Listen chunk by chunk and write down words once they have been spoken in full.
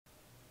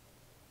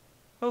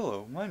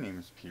Hello, my name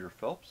is Peter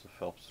Phelps of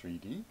Phelps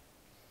 3D,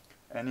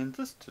 and in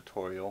this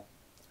tutorial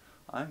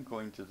I'm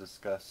going to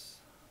discuss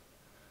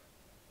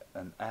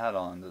an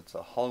add-on that's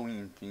a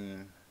Halloween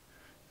theme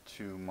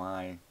to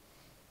my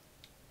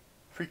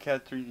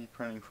FreeCAD 3D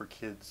Printing for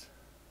Kids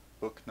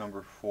book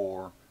number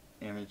 4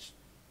 Image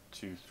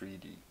to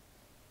 3D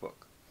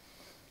book.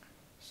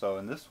 So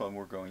in this one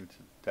we're going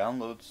to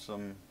download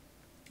some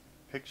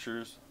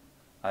pictures.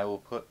 I will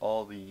put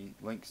all the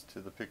links to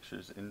the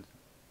pictures in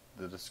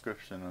the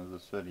description of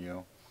this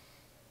video.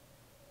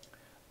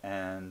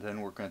 And then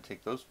we're going to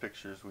take those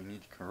pictures, we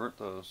need to convert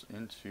those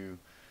into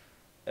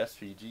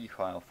SVG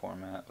file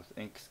format with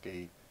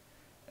Inkscape,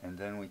 and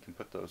then we can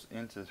put those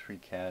into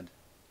FreeCAD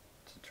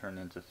to turn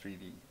into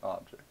 3D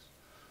objects.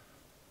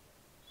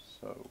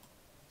 So,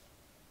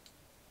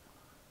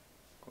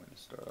 I'm going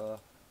to start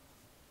off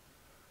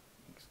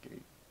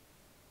Inkscape.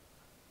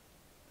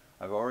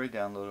 I've already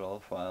downloaded all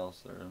the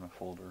files. They're in a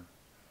folder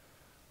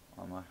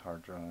on my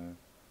hard drive.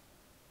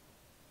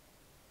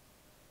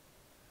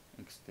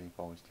 Inkscape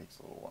always takes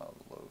a little while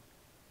to load.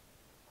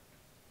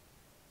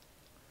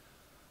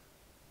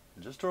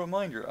 And just a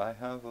reminder, I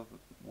have a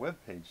web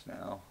page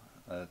now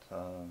at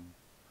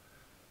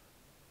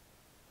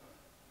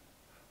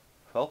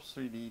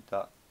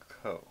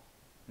phelps3d.co,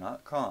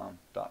 not com,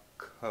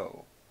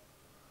 .co.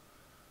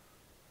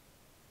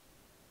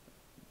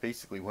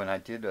 Basically, when I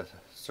did a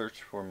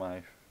search for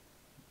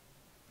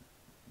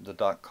the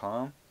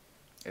 .com,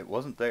 it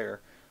wasn't there.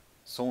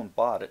 Someone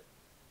bought it.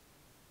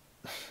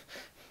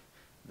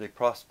 They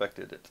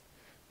prospected it,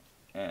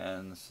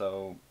 and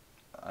so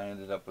I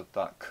ended up with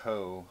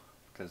 .co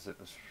because it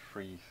was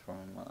free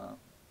from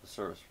the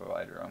service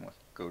provider. I'm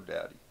with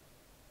GoDaddy.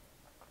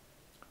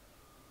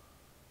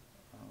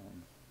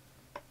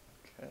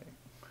 Okay,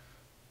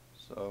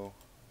 so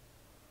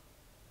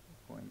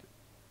I'm going to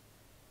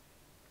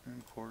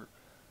import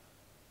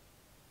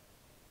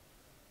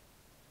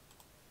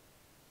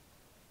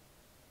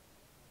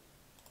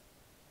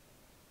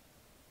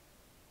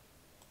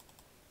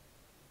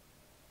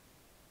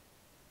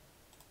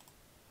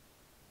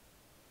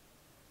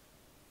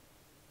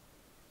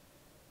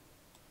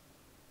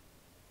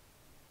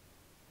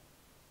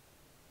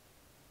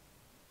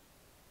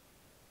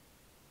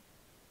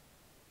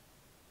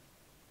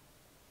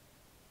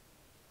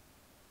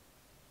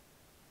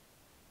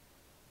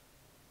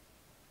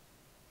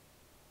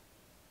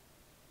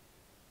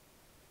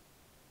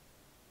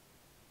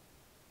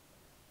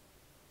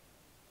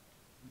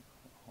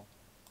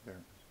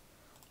there.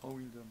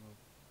 Halloween demo.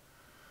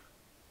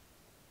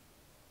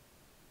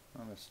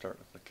 I'm going to start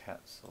with the cat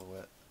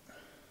silhouette.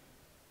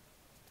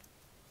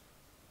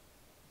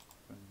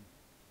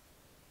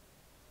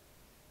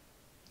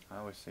 I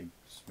always say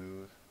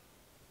smooth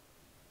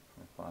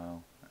from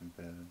file,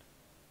 embed.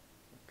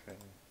 Okay.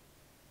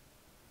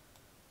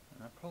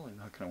 And I'm probably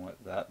not going to want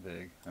it that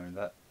big. I mean,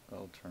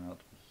 that'll turn out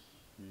to be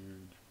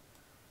huge.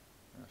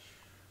 I'm going to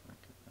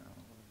shrink it down a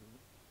little bit.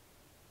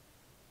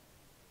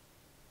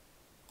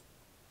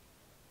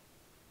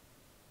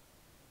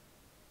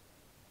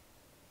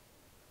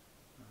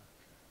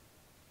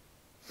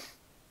 Okay.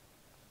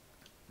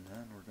 And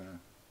then we're going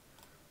to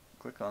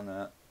click on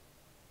that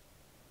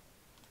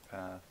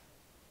path,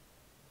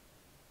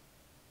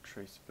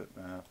 trace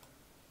bitmap,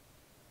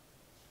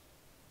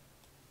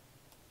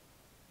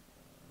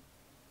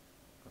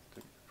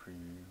 update the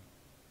preview.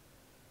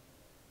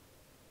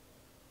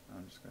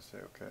 I'm just going to say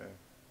OK.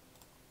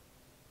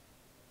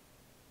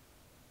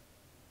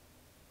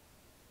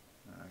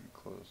 And I can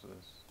close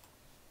this.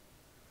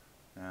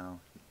 Now,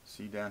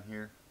 see down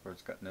here where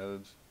it's got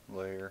nodes,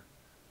 layer,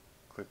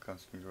 click on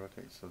screen to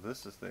rotate. So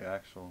this is the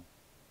actual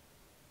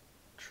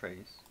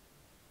trace.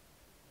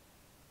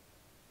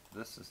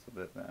 This is the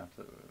bitmap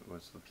that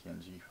was the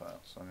PNG file,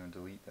 so I'm going to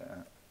delete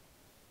that.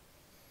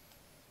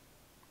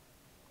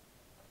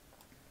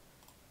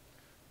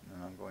 And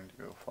then I'm going to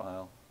go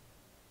File,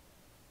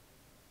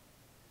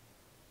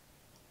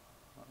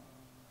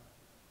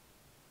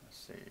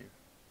 Save,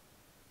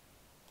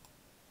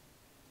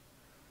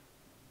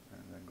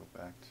 and then go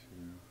back to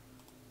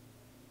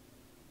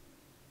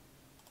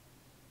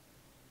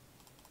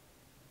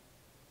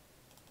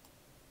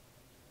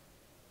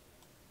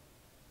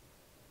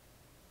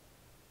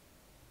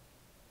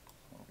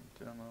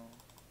demo,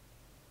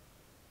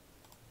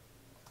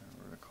 and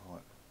we're going to call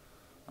it,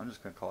 I'm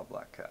just going to call it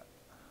Black Cat.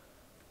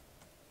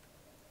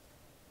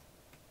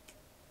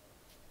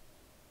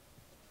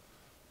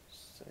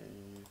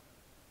 Save,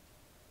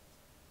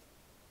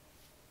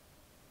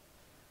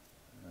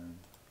 and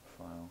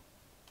File,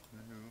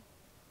 New.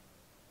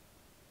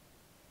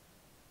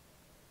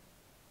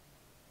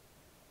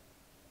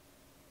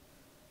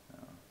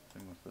 Now, the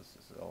thing with this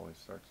is it always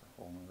starts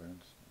a whole other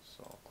instance,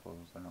 so I'll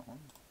close that one.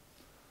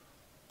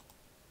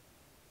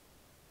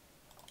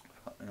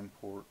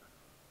 Import.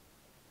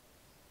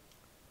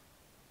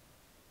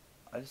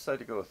 I decided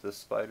to go with this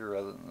spider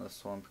rather than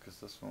this one because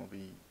this one will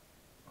be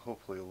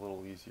hopefully a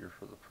little easier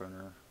for the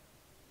printer,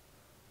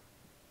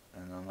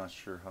 and I'm not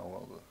sure how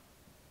well the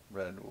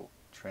red will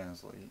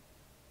translate.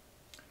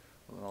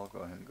 So then I'll go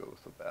ahead and go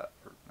with the bat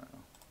for now.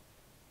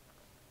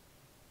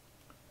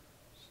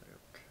 Say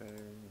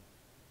okay.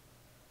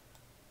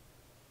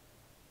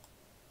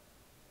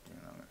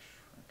 Again, I'm going to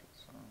shrink it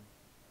some.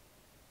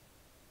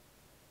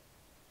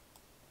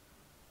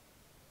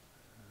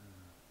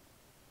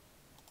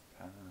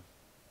 Path,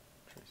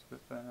 trace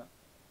with that.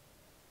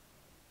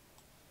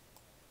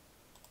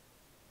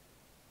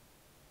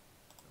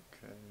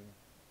 Okay.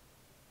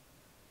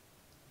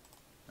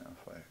 Now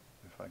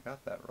if I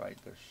got that right,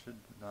 there should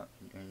not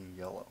be any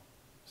yellow.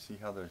 See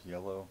how there's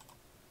yellow?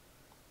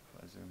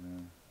 If I zoom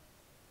in.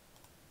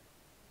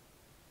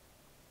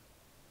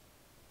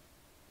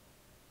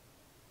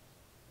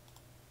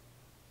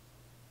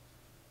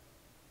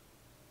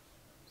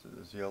 So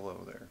there's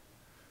yellow there.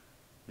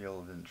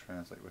 Yellow didn't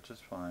translate, which is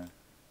fine.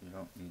 You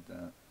don't need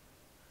that.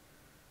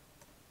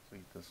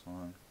 Delete this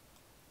one.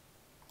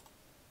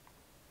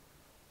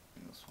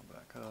 Bring this one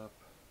back up.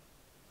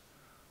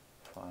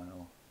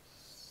 File,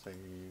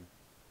 save,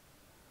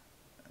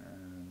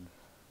 and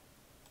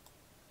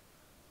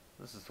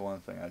this is the one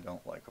thing I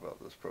don't like about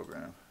this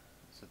program,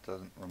 is it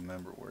doesn't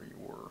remember where you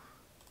were.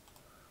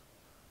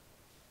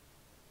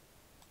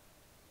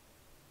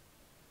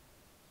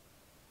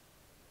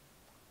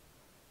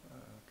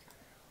 Okay.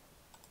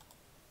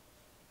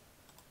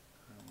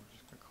 And we're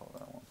just going to call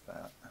that one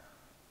Bat.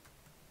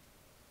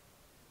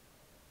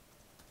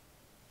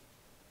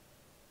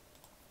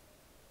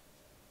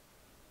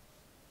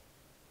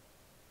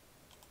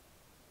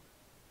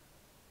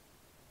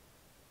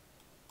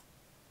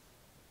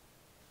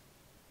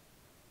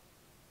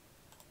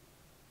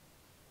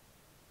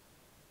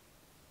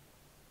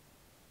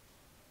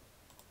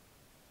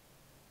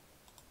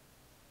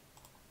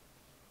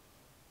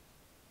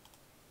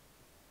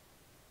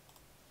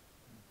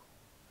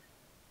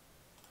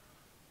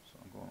 So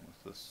I'm going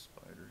with this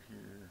spider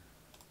here.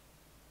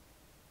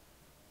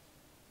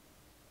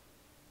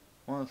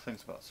 One of the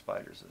things about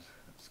spiders is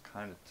it's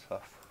kind of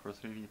tough for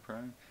 3D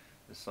printing,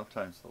 is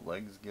sometimes the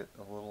legs get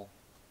a little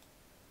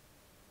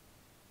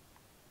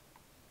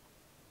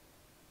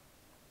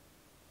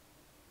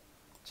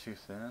too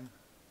thin.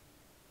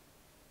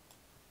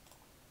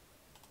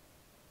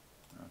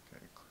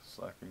 Okay,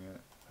 selecting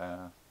it,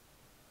 path,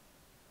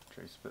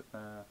 trace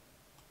bitmap.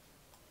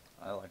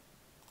 I like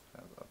to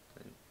have the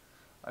update.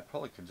 I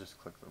probably could just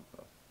click the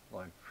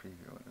live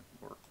preview and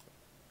it'd work.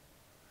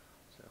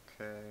 Say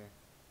okay,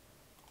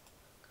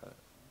 cut,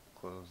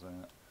 close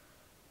that.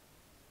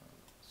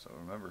 So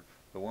remember,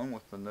 the one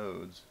with the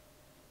nodes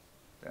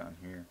down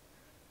here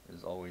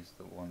is always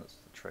the one that's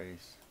the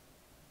trace,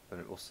 but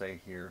it will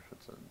say here if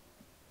it's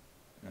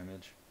an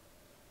image.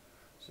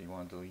 So you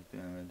want to delete the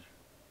image.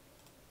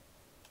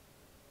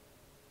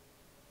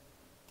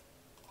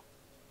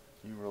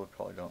 You really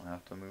probably don't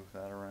have to move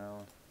that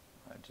around.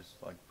 I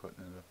just like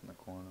putting it up in the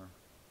corner.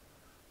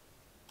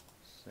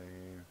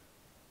 Save.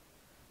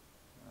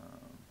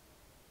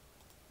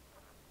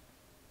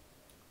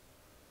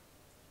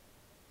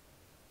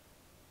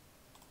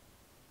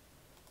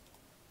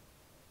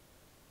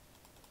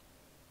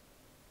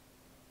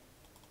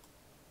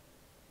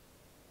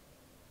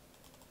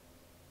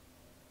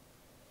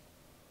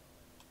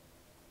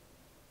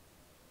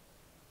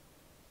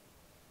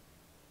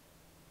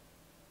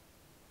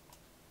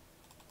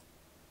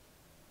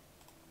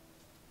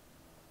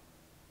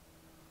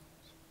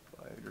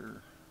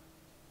 Spider.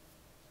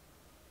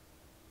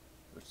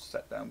 Which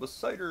sat down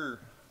beside her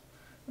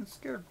and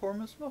scared poor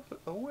Miss Muffet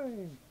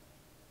away.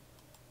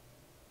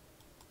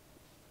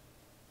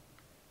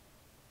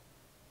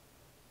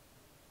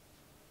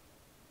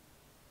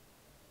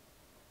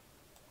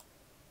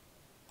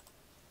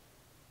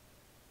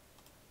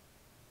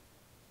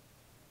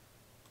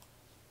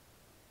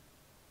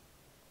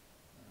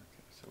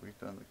 So we've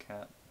done the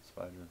cat,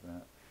 spider,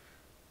 that.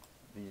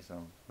 These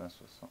I'll mess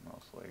with something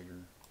else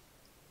later.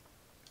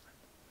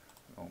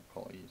 I won't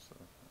probably use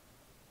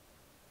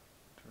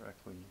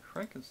directly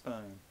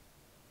Frankenstein.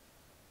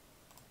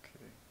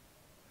 Okay.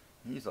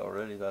 He's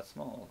already that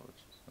small,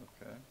 which is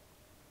okay.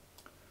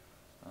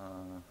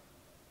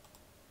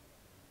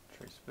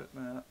 Trace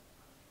bitmap.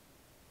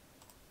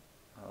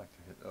 I like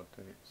to hit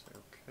update, say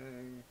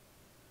okay.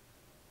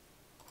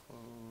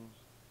 Close.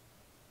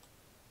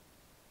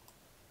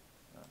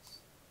 That's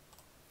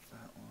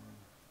that one.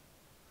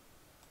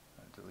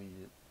 I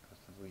delete it with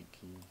the delete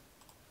key.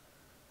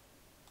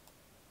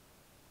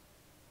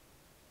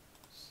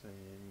 Save.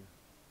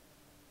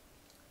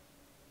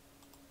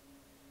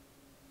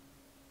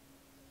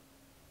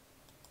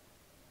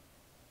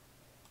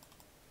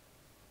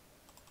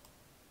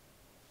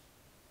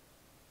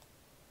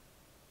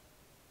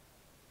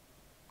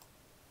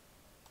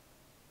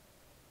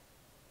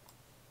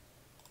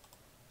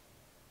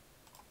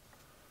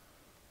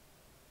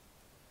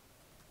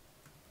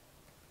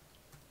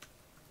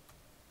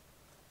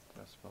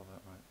 Did I spell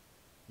that right?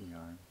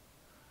 E-I.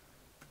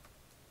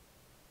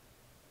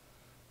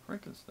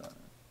 Frankenstein.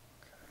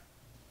 Okay.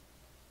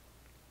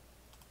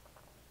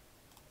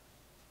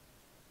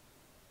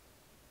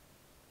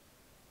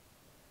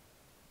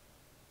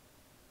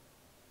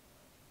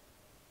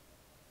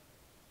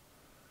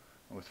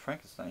 with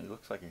Frankenstein, he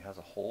looks like he has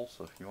a hole,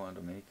 so if you wanted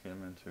to make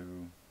him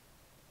into,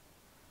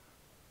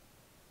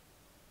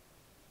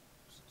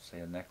 say,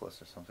 a necklace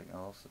or something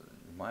else,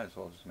 you might as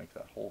well just make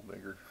that hole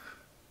bigger.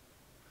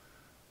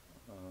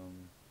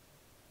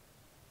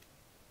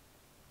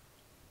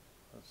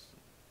 Let's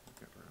see, we'll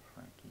get rid of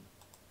Frankie.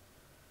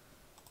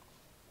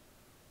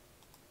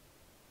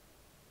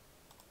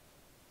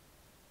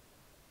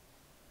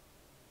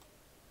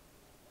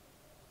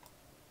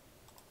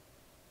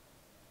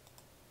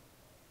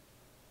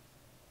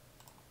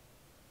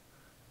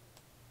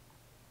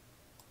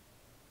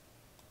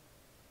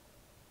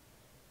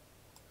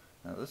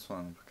 Now this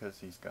one, because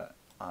he's got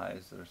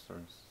eyes that are sort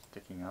of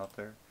sticking out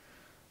there,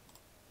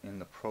 in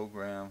the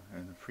program,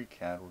 in the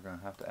FreeCAD, we're going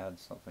to have to add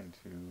something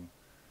to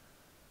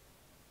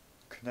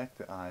connect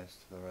the eyes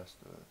to the rest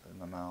of it in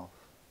the mouth.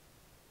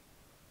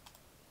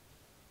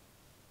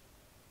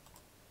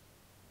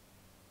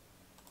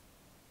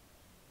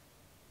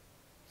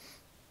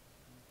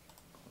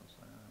 Close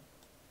that.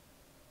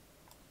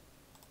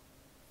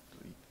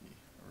 Delete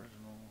the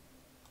original.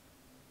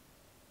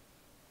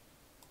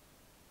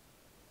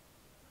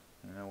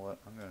 You know what?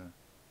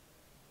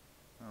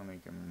 I'll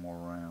make him more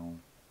round.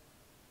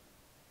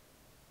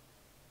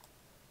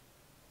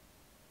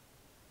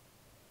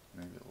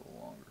 Maybe a little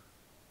longer.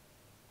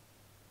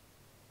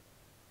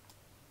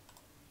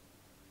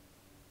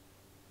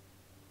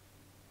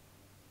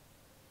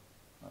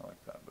 I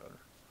like that better.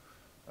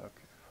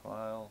 Okay,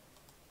 file,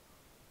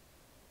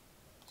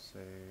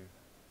 save.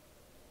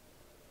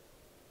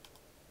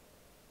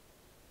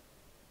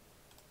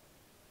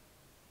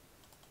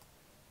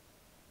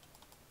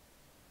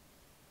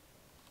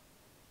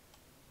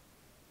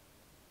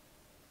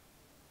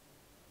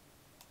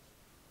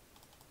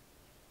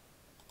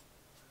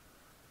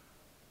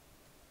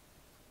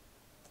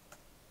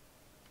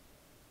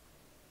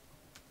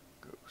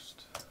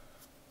 Ghost.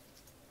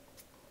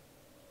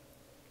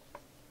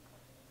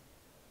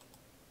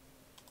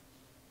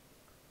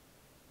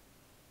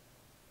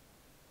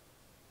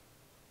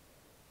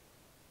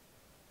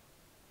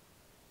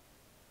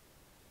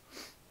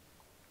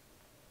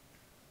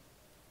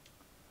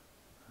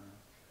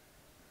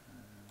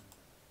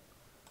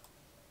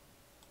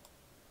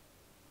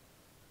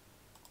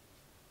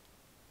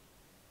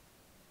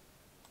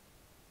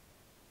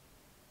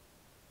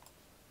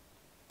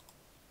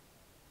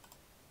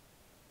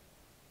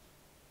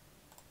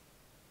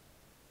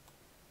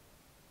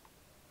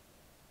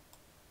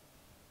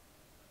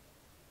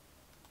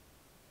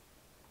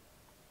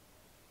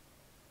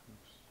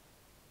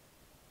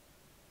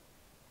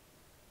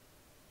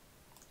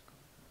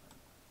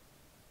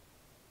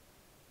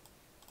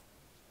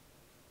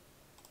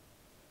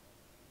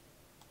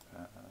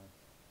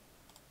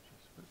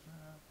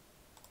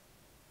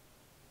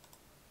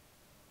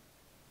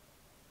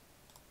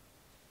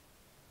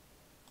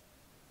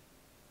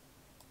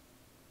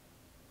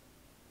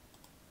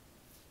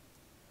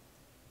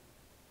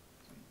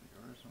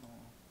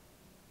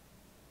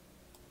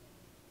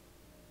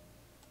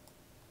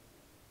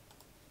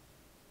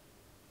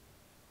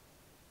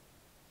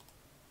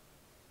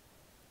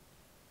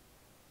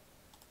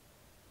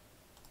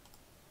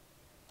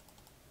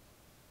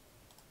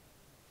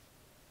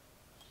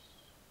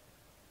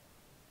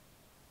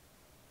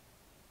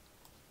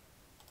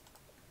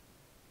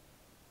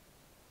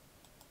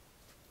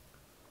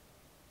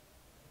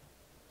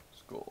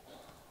 Skull.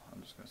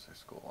 I'm just going to say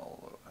skull,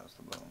 although it has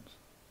the bones.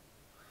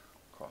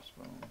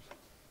 Crossbones.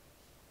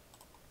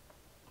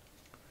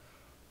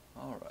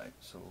 Alright,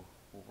 so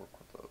we'll work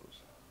with those.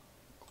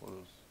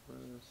 Close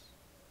this.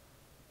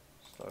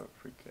 Start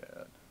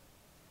FreeCAD.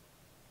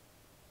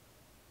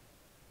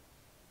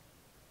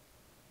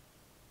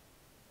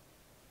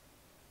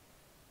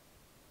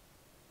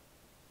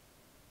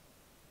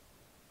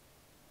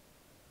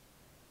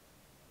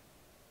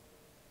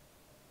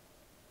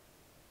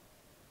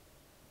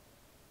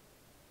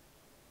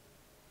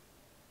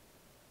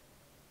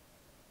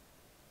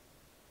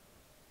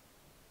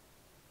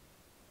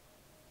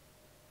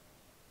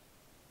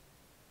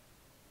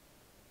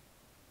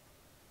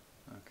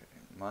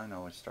 Mine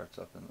always starts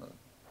up in the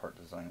part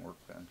design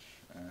workbench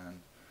and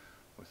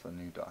with a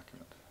new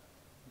document.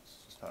 That's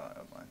just how I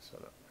have mine set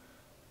up.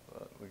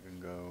 But we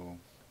can go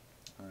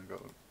and go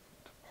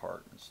to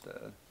part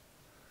instead.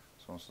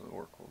 So most of the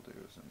work we'll do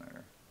is in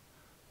there.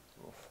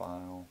 So we'll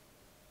file,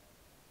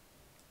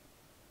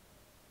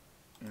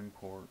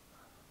 import,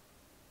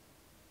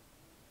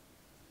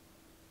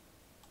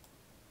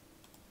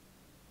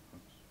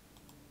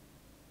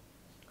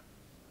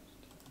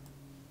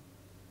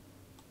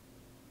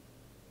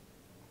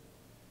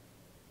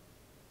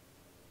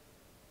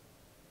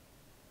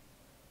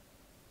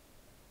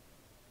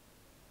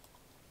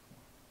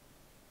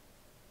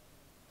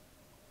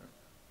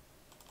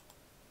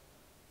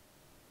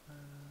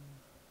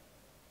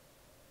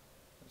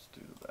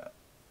 do that.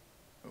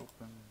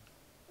 Open.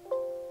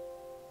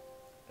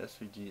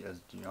 SVG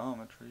as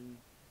geometry.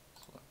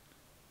 Select.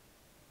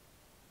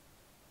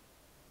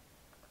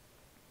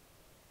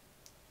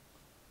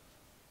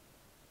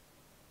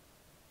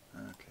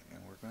 Okay,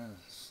 and we're going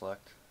to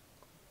select,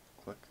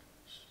 click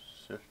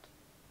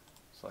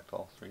select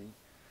all three.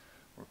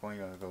 We're going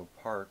to go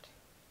part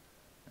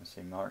and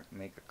say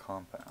make a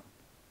compound.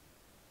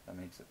 That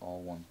makes it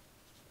all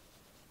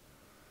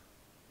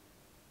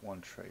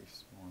one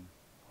trace, one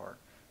part.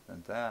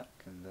 Then that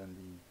can then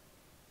be,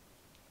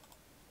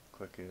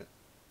 click it,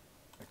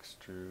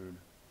 extrude,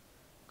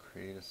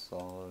 create a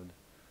solid.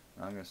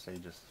 And I'm going to say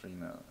just 3.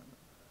 Oops,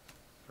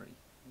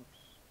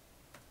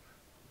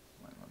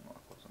 my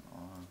unlock wasn't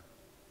on.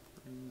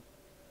 3.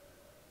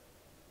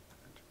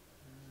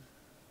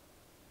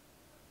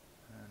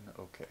 And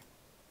OK.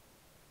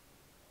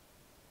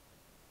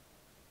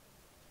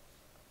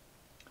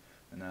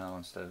 And now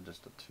instead of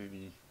just a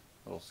 2D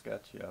little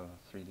sketch, you have a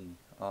 3D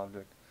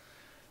object.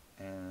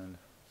 And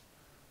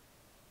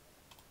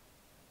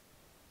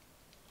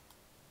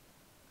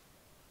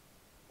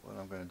what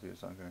I'm going to do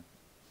is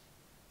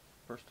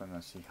first I'm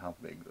going to see how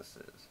big this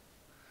is.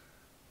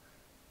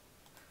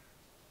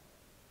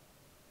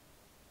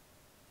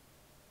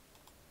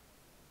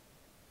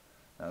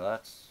 Now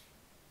that's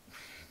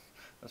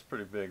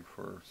pretty big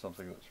for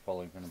something that's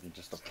probably going to be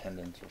just a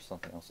pendant or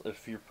something else.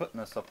 If you're putting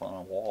this up on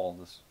a wall,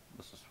 this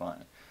is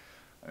fine.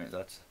 I mean,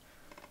 that's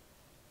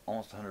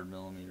almost 100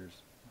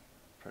 millimeters,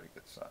 pretty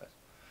good size.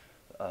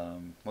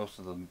 Most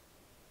of the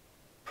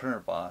printer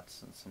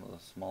bots and some of the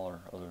smaller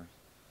other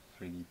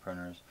 3D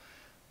printers,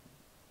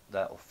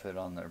 that will fit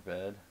on their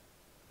bed,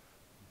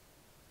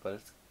 but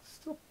it's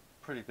still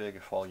pretty big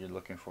if all you're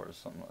looking for is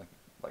something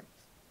like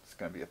it's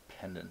going to be a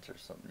pendant or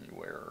something you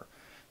wear, or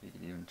you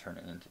could even turn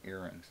it into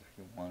earrings if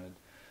you wanted.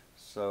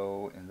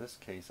 So in this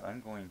case,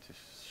 I'm going to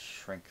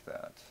shrink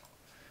that.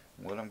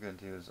 What I'm going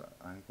to do is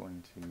I'm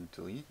going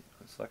to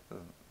select the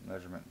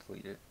measurement and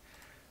delete it.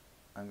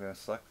 I'm going to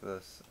select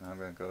this and I'm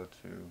going to go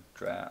to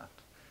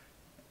draft.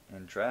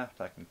 In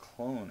draft I can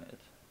clone it.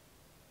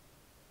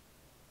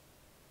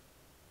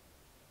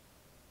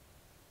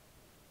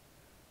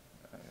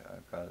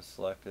 I've got it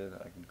selected,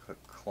 I can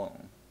click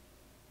clone.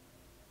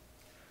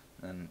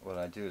 And what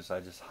I do is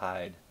I just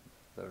hide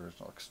the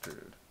original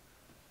extrude.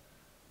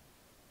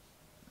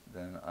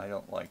 Then I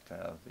don't like to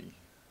have the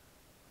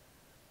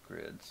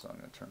grid, so I'm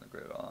going to turn the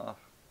grid off.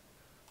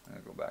 I'm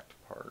going to go back to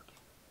part,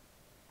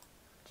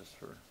 just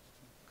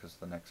because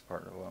the next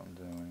part of what I'm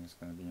doing is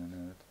going to be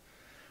in it.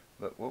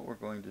 But what we're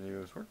going to do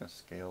is we're going to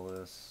scale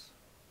this.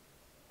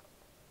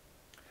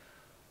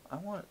 I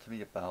want it to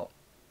be about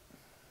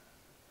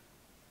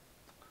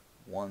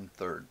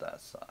 1/3 that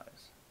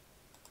size.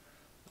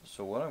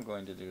 So what I'm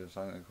going to do is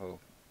I'm going to go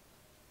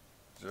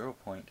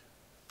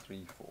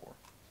 0.34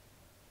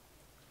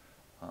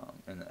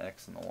 in the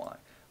X and the Y.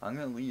 I'm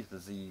going to leave the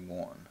Z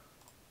 1.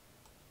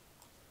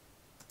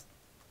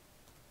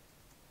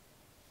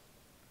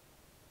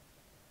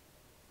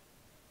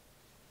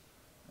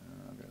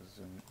 And I'm going to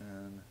zoom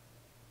in,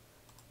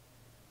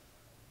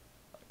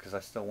 because I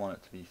still want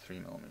it to be 3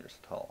 millimeters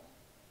tall.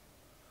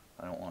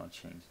 I don't want to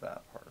change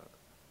that part of it.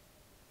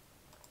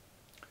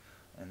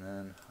 And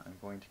then I'm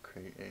going to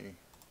create a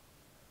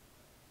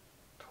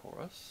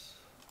torus.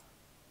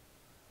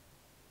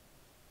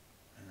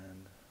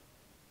 And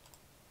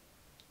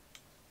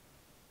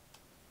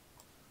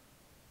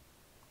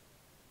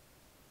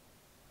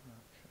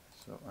okay,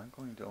 so I'm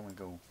going to only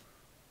go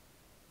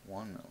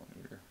 1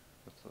 millimeter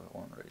with the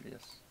 1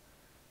 radius.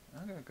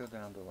 I'm going to go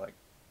down to like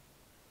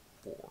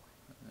 4.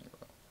 And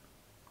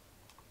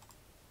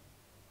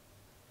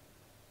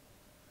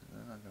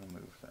then I'm going to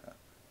move that.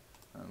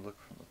 And look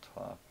from the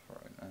top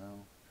right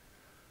now.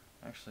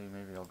 Actually,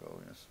 maybe I'll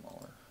go even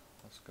smaller.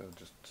 Let's go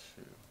just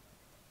 2.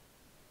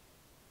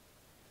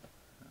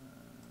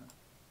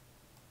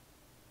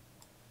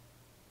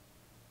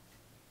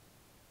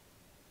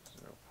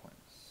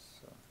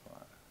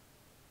 0.75.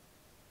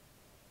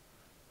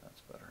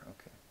 That's better.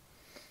 Okay.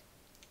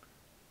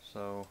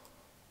 So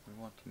we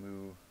want to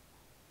move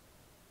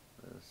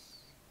this.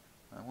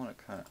 I want it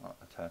kind of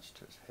attached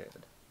to his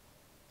head.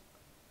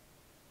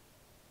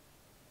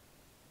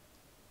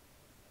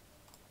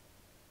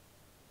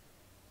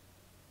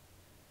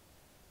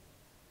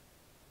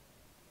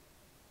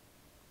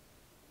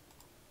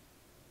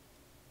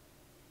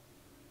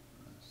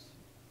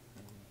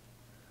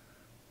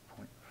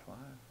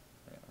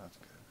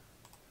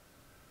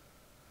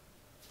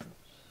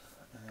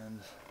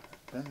 And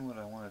then what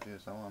I want to do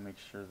is I want to make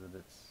sure that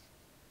it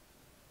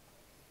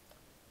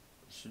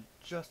should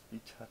just be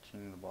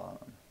touching the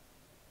bottom.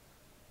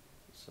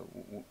 So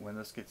when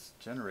this gets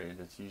generated,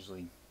 it's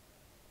usually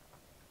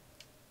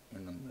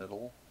in the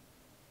middle.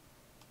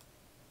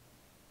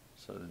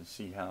 So to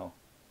see how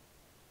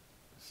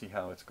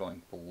it's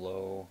going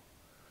below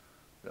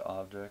the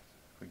object,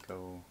 if we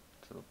go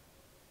to the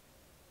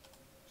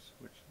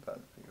switch,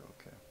 that'd be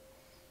okay.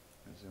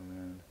 Zoom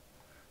in.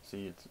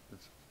 See, it's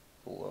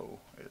below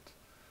it.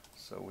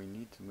 So we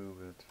need to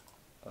move it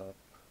up.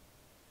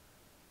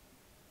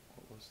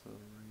 What was the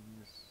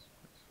radius?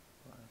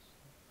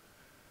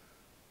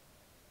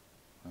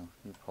 Well,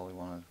 you probably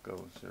want to go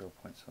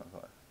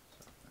 0.75.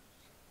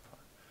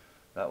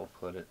 That will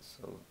put it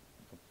so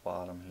the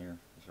bottom here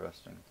is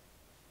resting.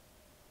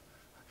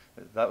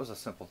 That was a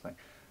simple thing.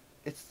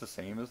 It's the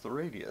same as the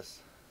radius.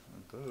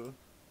 Duh.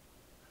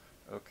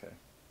 Okay.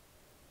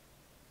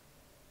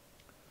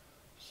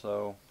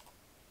 So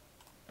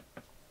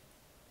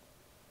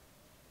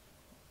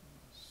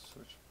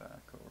switch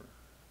back over.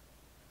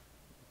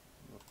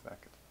 Look back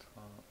at the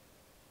top.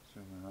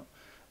 Zoom out.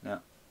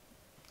 Now,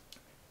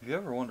 if you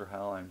ever wonder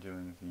how I'm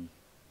doing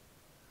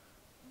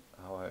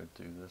how I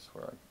do this,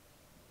 where I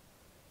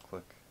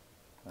click,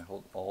 I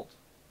hold Alt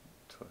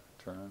to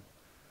turn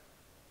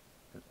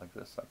it like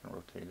this, I can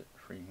rotate it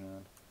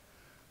freehand.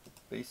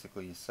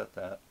 Basically, you set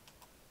that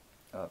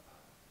up.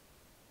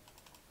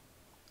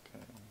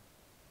 Okay.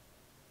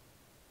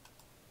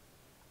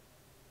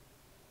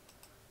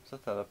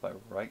 Set that up by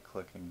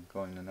right-clicking,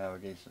 going to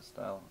navigation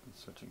style, and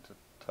switching to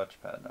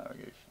touchpad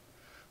navigation.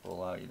 It will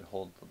allow you to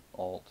hold the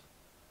Alt,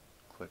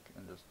 click,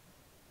 and just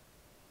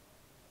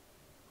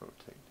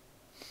rotate.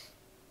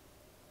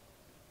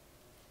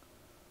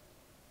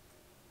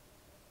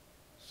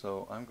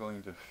 So I'm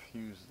going to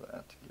fuse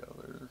that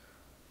together,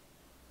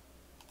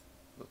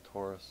 the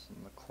torus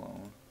and the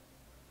clone.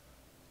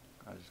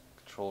 I just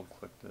control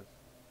clicked it.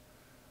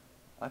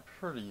 I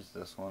prefer to use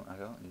this one. I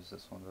don't use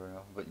this one very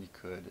often, but you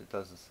could. It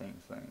does the same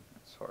thing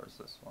as far as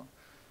this one.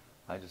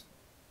 I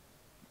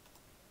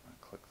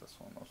click this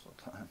one most of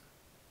the time.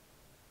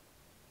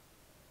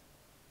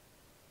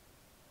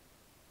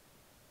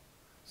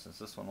 Since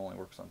this one only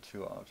works on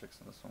 2 objects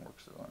and this one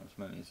works on as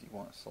many as you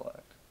want to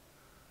select,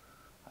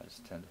 I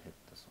just tend to hit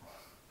this one.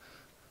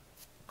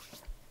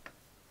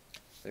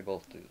 They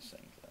both do the same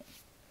thing.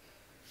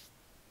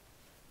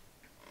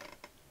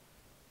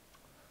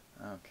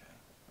 Okay.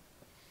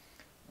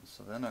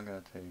 So then I'm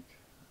going to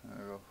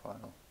go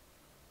File,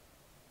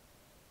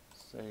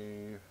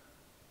 Save,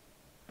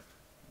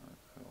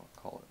 I'll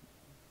call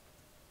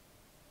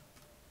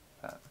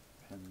it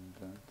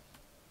pendant.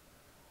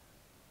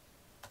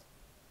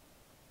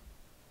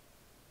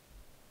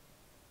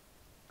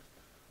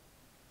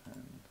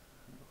 And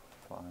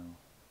File,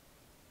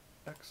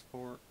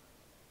 Export,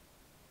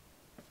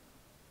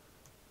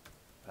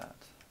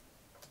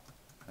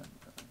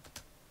 pendant.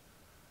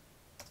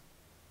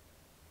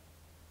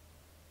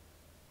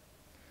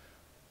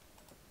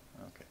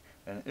 Okay,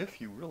 and if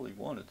you really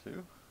wanted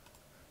to,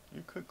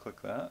 you could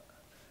click that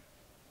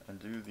and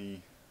do the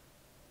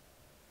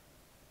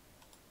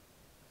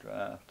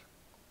draft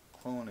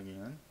clone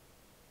again.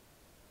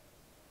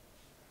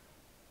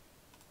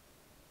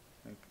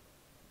 Make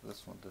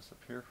this one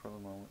disappear for the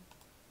moment.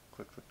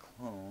 Click the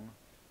clone,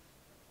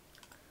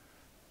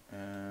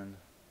 and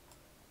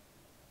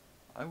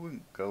I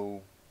wouldn't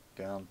go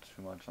down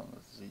too much on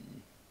the Z.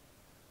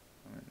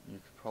 I mean, you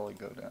could probably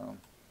go down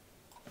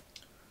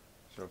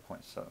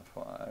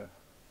 0.75,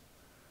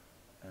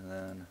 and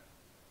then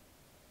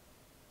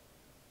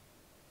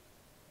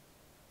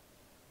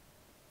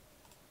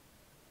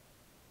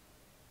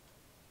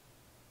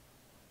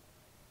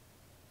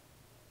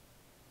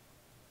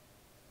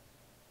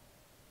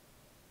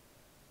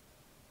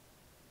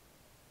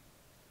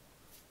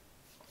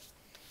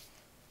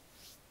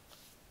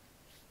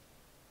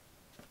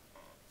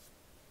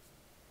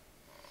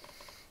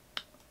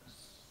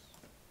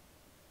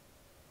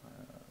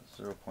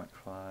uh,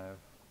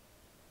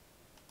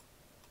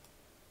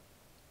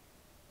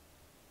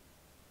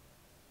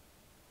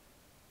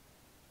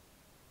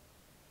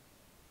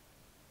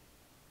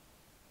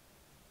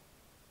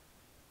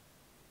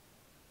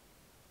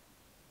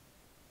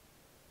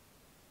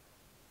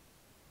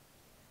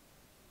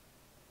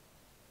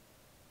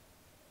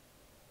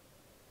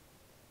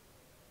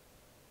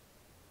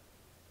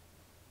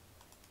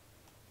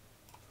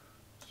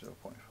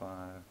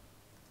 0.5.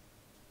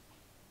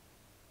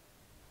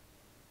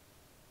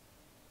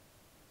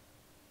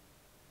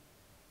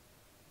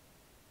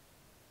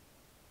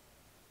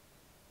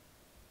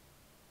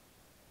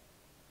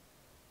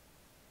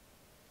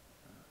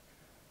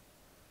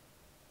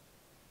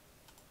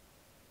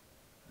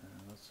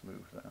 And let's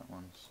move that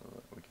one so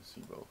that we can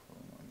see both of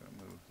them. I'm going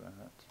to move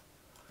that.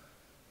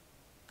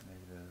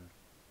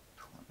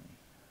 -20.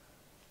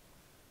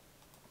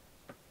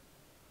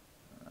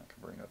 And I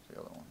can bring up the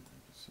other one.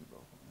 You can see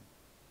both of them.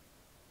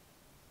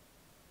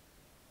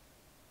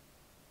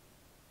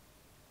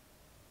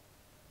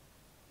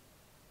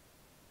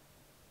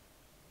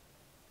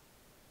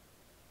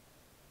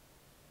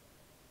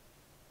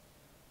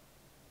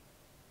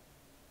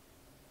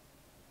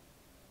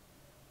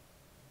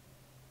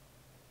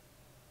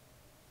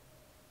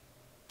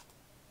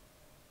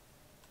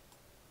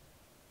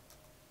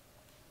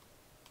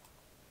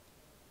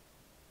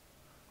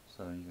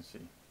 So you can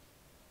see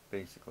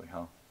basically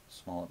how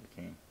small it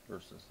became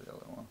versus the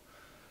other one.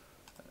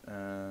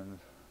 And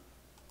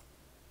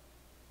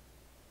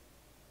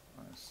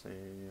I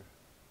save.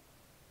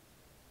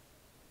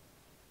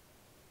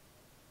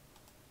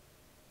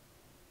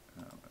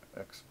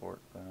 Export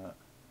that.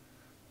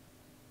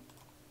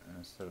 And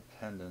instead of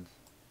pendant,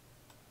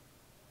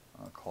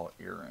 I'll call it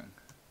earring.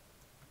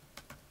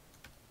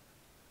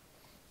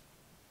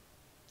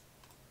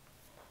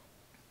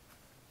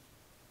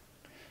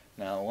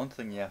 Now, one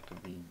thing you have to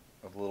be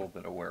a little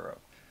bit aware of.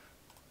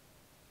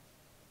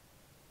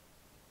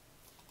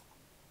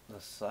 The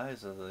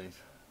size of the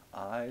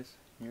eyes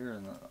here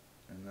in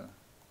the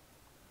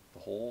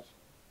holes,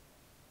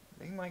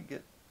 they might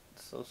get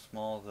so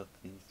small that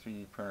the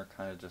 3D printer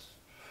kind of just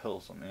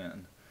fills them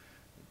in.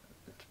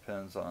 It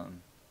depends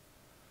on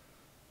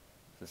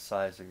the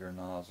size of your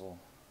nozzle,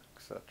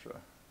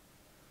 etc.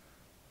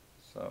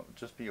 So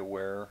just be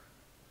aware,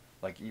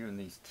 like even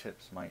these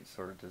tips might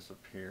sort of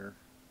disappear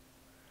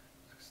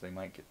because they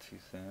might get too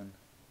thin.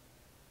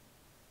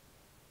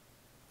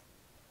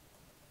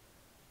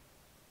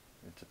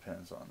 It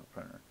depends on the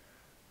printer.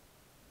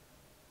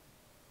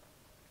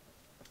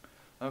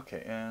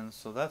 Okay, and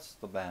so that's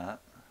the bat.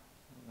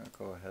 We're going to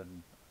go ahead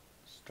and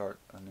start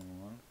a new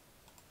one.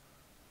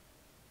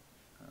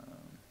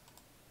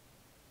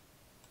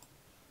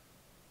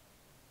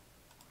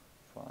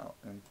 File,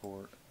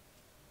 import.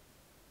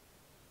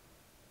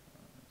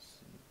 Let's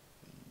see,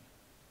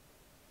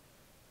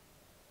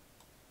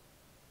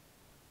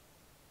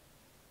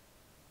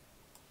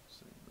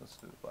 let's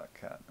do the black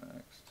cat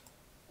next.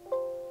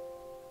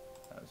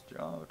 As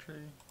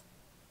geometry.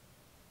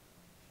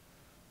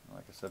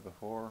 Like I said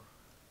before,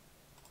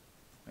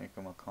 make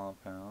them a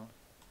compound.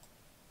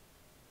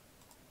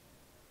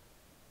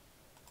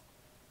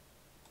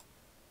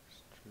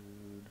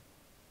 Extrude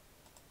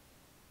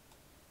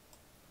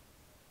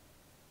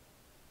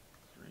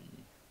 3.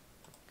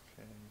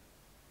 Okay.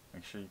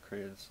 Make sure you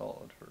created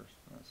solid first.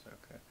 That's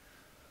okay.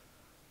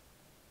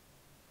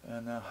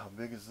 And now, how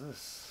big is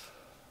this?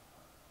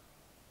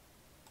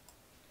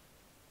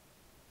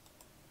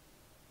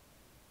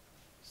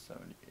 So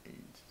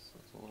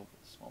it's a little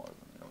bit smaller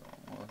than the other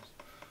one was.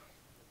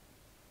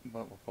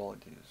 But we'll probably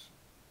do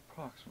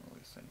approximately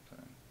the same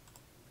thing.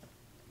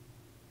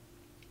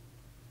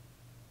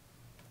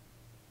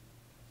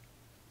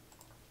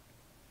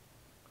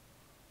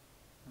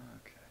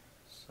 Okay,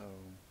 so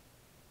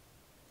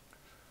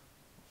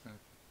we're going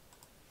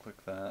to click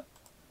that.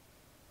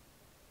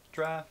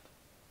 Draft.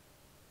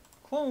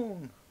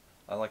 Clone!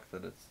 I like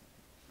that it's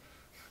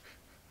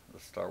the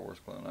Star Wars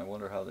clone. I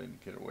wonder how they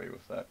get away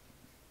with that.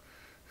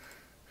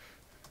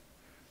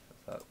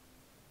 Without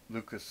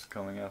Lucas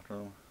coming after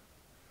them.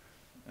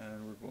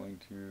 And we're going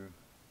to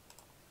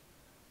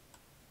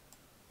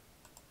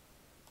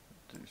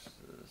reduce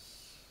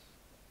this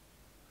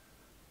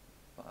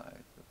by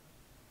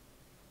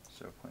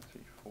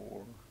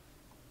 0.34.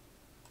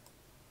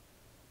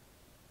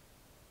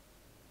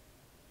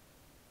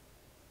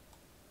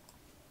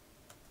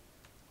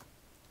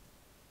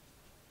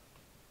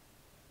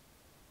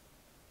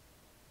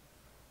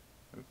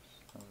 Oops,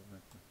 how did I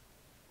make it?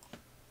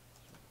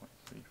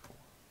 0.34.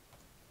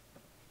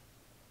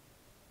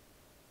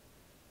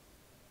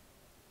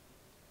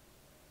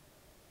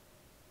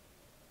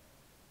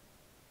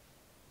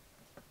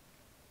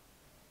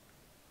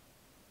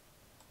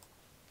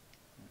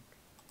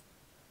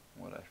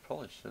 What I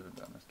probably should have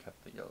done is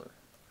kept the other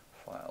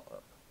file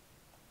up.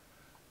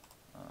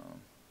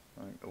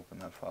 Let me open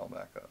that file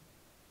back up.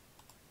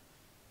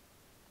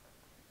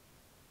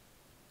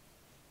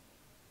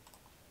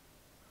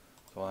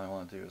 So what I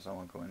want to do is I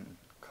want to go in and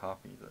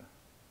copy the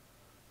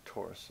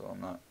torus so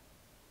I'm not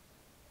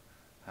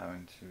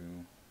having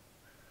to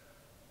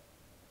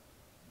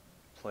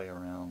play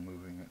around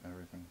moving it and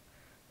everything,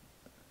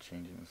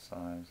 changing the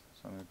size.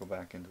 So I'm going to go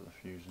back into the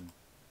Fusion,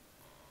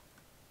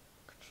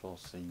 Control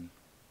C,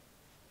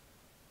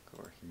 go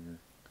over here,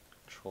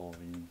 Control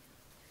V.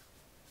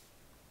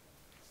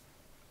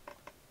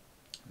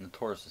 And the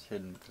torus is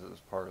hidden because it's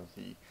part of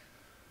the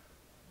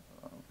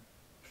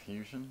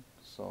Fusion,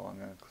 so I'm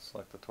going to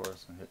select the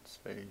torus and hit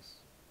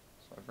space.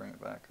 So I bring it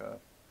back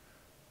up.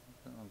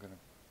 Then I'm going to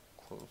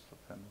close the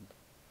pendant.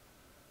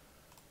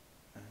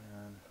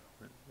 And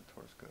where did the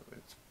torus go?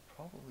 It's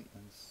probably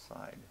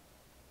inside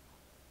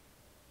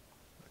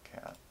the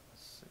cat.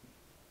 Let's see.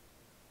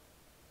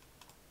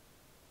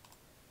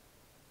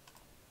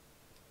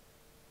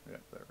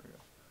 Yep, there we go.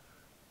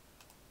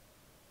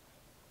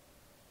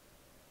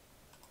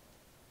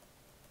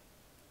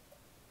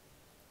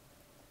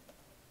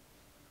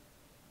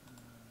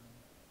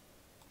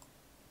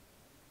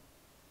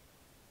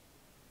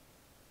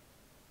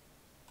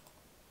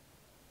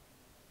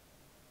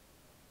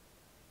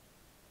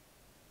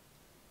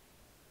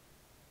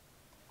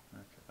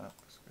 Okay, that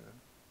looks good.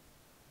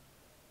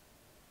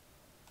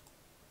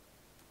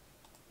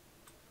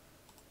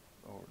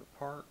 Over to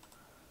part.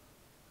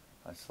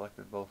 I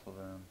selected both of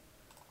them.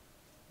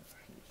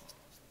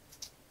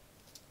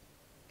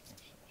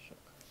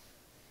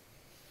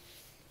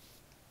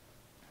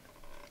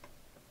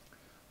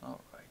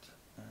 Alright,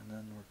 and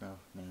then we're going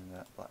to name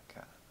that black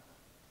cat.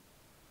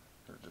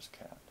 Or just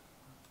cat.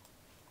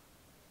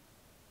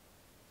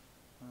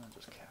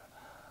 Just cat.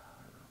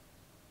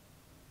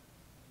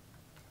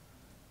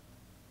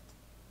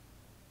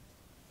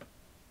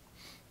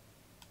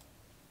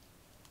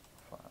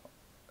 File.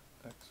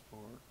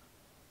 Export.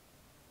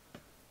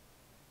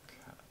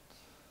 Cat.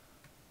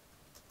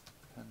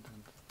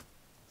 Pendant.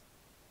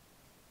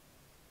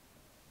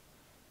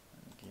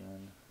 And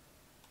again,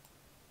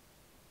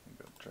 we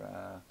go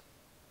draft.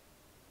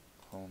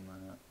 Clone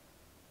that.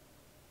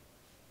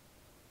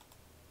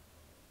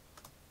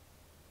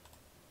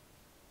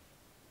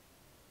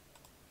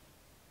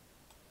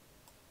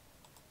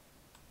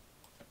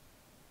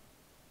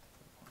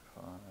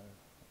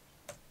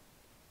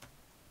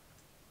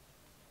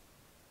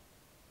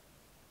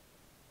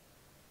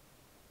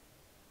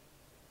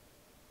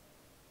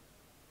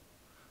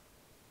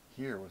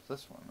 here with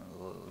this one,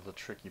 the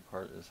tricky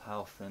part is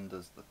how thin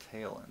does the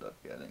tail end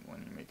up getting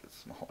when you make it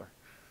smaller.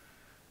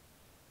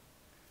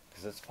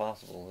 Because it's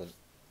possible that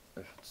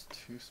if it's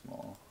too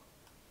small,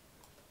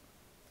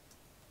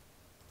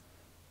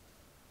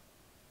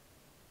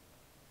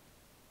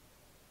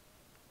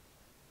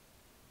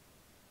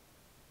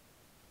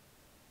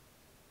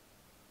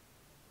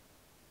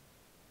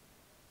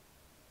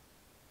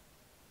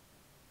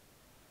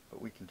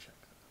 but we can check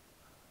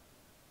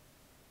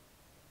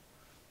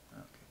that.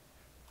 Okay.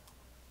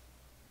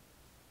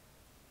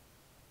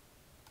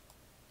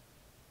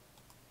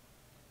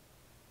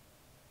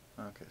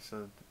 Okay,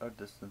 so our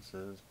distance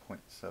is 0.76.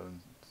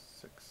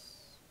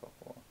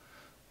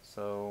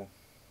 So,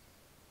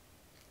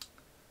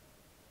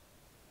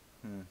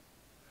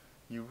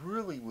 you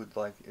really would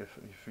like, if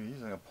you're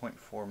using a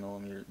 0.4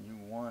 millimeter, you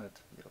want it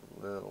to be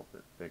a little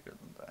bit bigger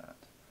than that.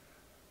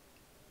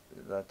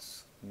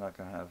 That's not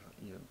going to have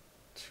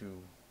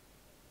two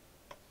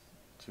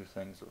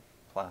things of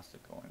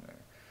plastic going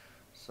there.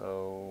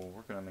 So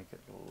we're going to make it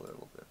a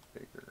little bit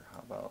bigger. How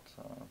about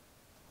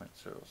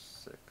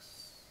 0.06?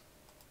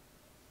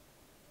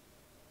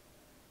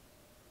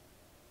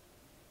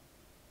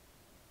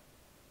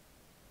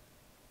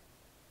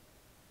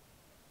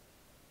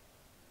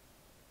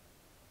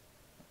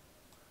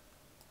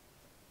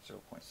 0.6,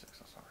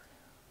 I'm sorry.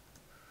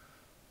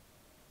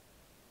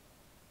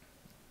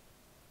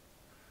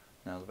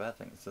 Now the bad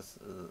thing is this: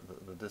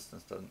 the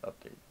distance doesn't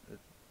update.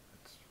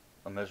 It's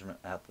a measurement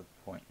at the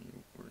point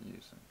you were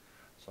using.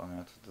 So I'm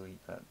going to have to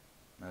delete that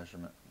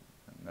measurement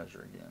and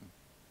measure again.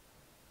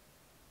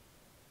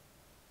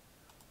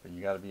 But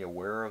you got to be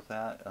aware of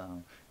that.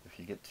 If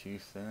you get too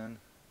thin,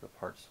 the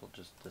parts will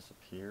just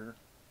disappear.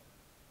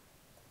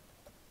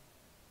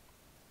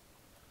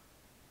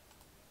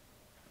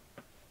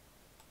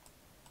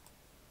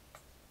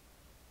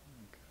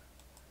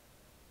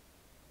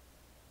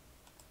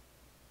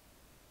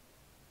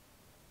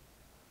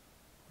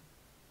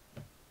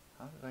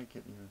 How did I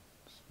get even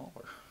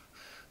smaller?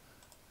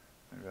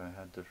 Maybe I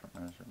had different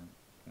measurement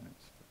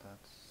points, but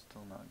that's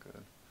still not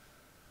good.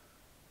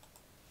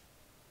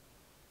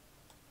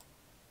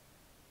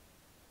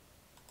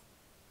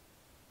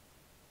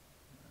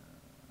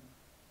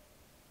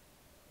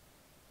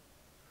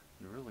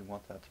 You really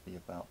want that to be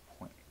about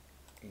 0.8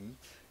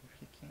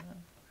 if you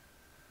can.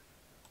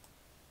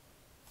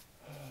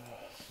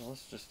 So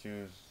let's just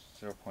do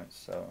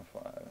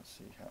 0.75 and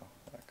see how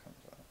that comes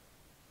out.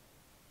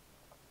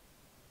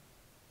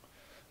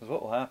 Because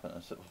what will happen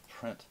is it will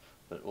print,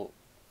 but it will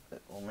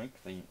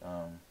make the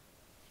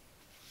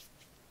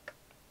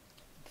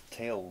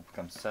tail will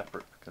become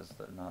separate because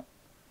they're not.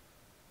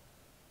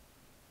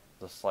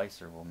 The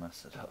slicer will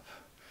mess it up.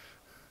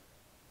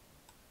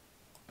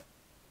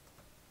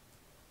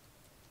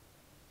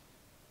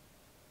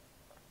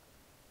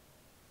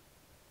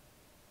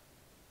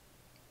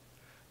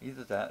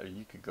 Either that, or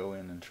you could go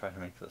in and try to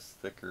make this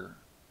thicker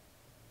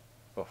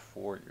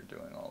before you're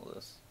doing all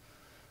this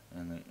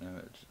in the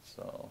image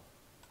itself.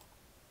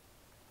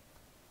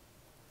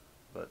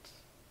 But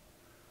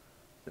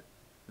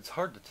it's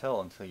hard to tell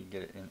until you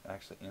get it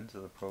actually into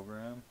the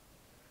program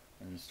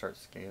and you start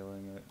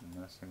scaling it and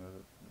messing with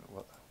it,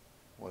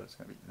 what it's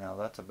going to be. Now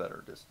that's a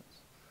better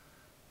distance.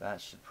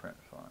 That should print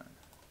fine.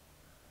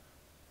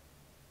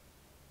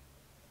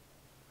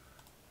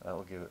 That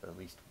will give it at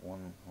least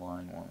one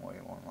line one way,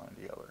 one line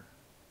the other.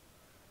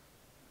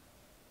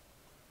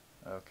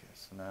 Okay,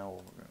 so now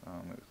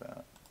we'll move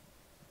that.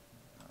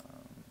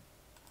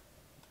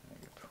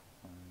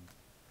 -20.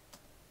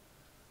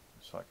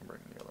 So I can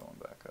bring the other one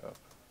back up.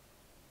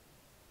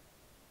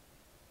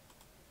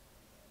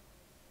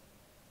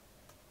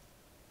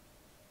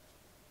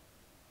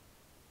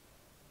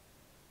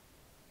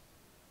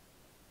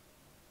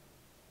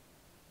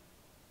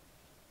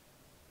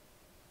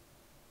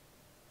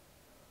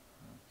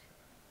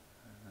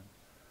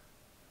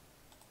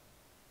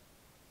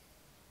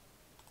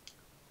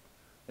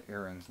 The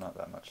earring's not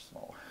that much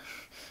smaller.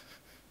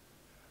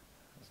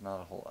 There's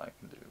not a whole lot I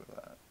can do with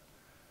that.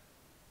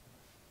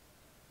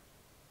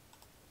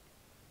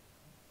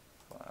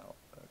 File,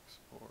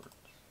 export.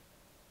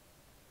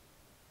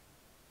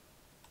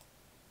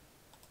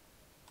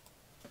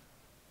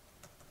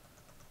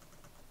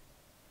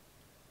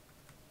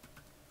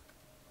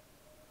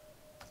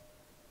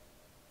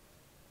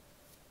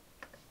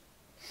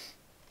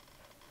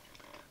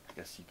 I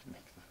guess you could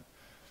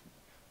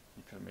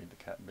could have made the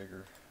cat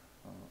bigger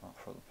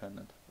for the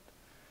pendant.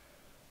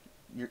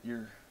 But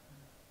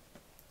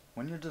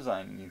when you're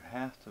designing, you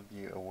have to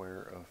be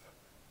aware of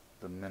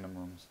the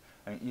minimums.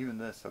 I mean, even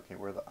this, okay,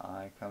 where the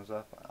eye comes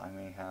up, I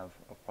may have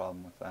a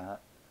problem with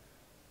that.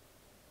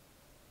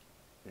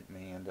 It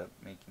may end up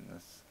making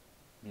this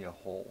be a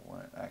hole when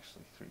it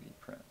actually 3D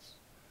prints,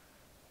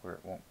 where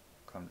it won't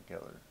come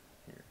together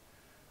here.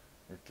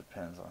 It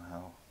depends on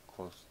how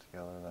close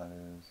together that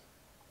is.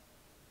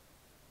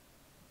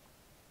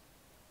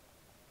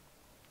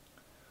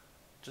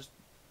 Just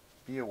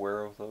be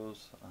aware of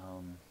those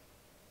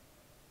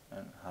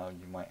and how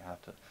you might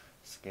have to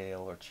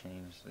scale or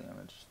change the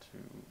image to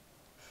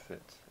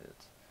fit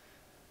it.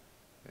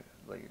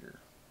 later,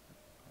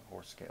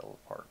 or scale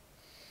apart,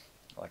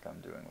 like I'm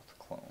doing with the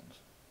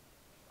clones.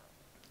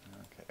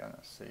 Okay, I'm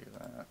going to save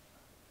that.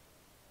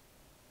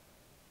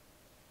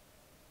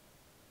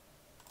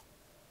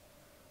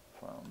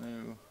 File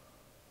new,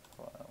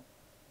 file,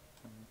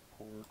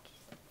 import,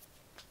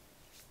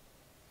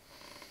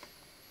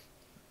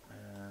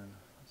 and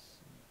let's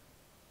see,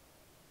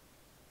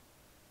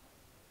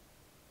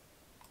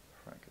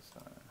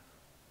 Frankenstein,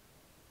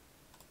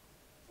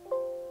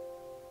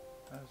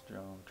 as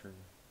geometry.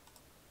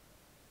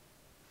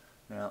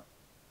 Now,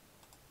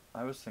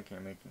 I was thinking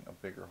of making a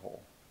bigger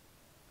hole.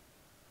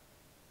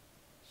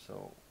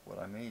 So what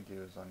I may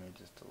do is I may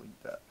just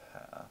delete that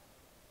path.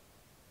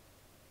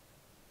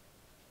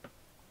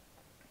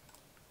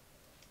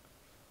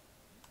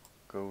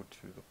 Go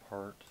to the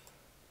part,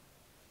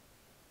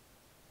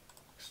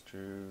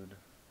 extrude,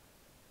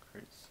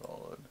 create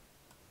solid,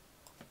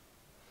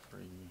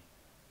 3,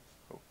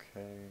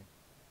 OK.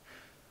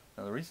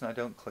 Now the reason I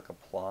don't click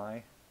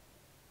apply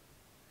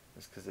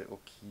is because it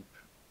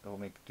will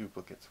make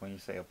duplicates when you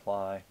say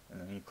apply and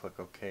then you click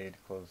OK to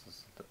close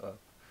this up.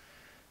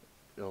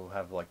 It'll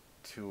have like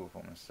 2 of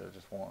them instead of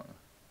just 1.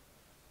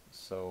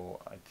 So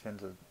I tend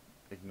to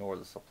ignore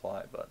the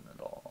apply button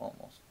at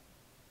almost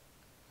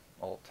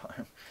all the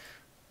time.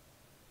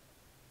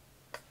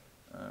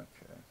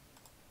 Okay.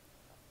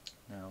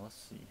 Now let's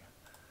see.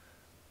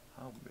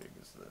 How big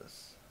is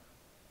this?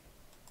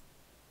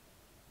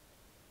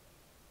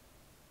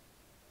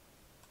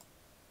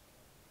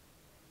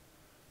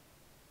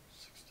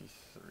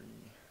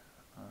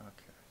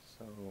 Okay,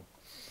 so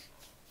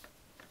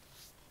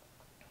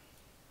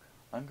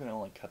I'm going to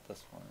only cut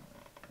this one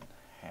in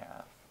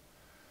half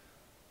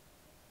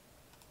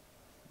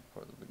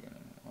for the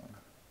beginning one.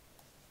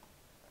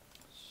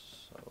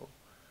 So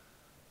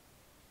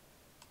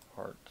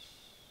parts,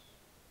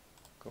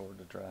 go over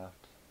to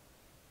draft,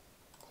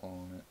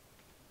 clone it,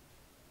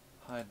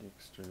 hide the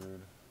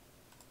extrude,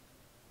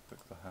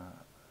 click the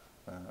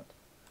that,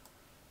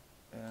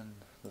 and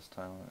this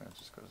time I'm going to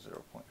just go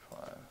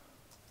 0.5.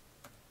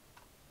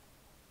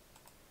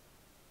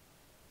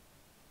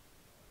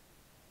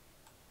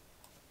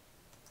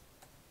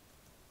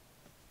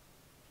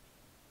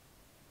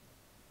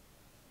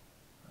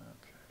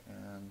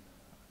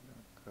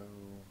 Go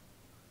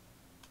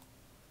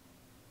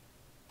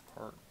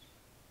parts.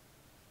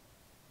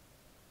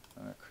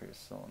 I'm going to create a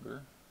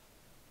cylinder.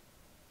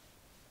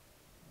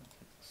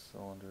 Take the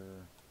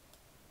cylinder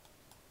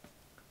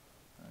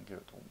and give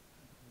it to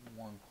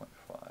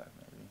 1.5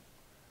 maybe.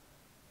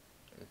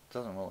 It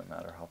doesn't really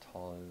matter how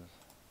tall it is,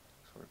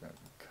 so we're going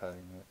to be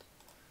cutting it.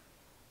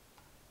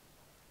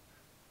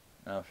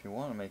 Now if you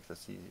want to make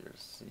this easier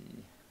to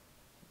see,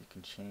 you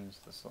can change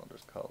the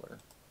cylinder's color.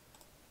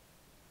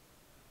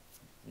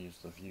 Use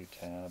the view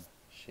tab,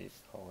 shape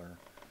color.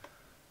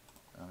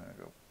 I'm going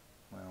to go,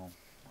 well,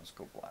 let's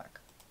go black.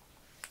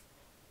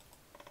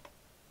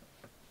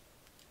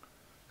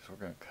 So we're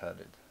going to cut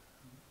it.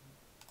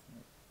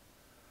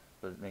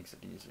 But it makes it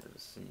easier to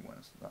see when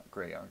it's not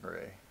gray on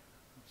gray,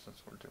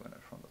 since we're doing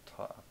it from the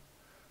top.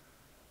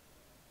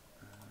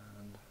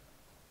 And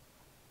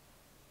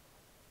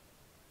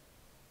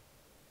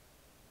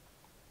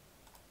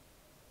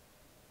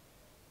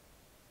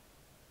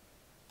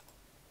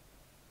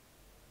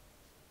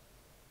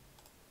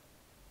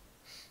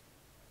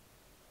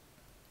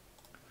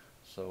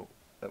so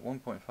at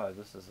 1.5,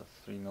 this is a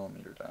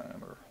 3mm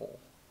diameter hole.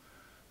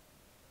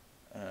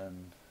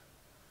 And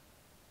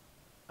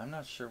I'm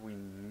not sure we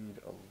need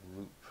a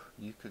loop.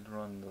 You could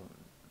run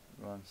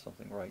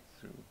something right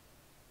through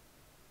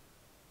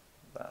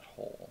that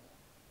hole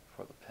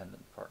for the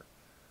pendant part.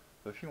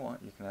 But if you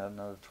want, you can add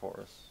another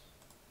torus.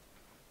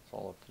 It's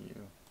all up to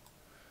you.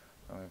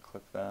 I'm going to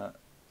click that,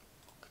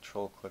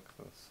 control click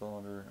the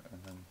cylinder,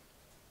 and then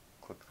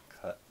click the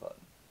cut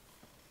button.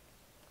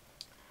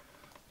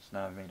 So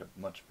now I've made a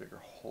much bigger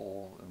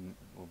hole, and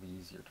it will be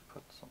easier to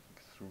put something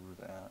through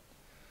that.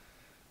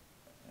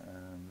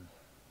 And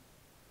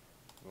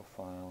go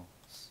file,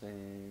 save,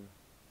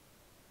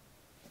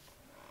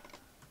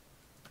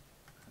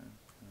 and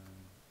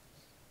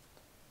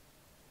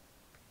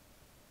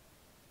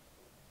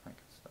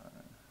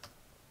Frankenstein.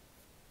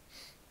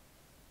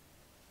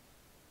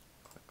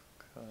 Click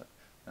cut.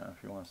 Now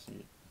if you want to see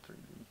it in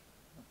 3D,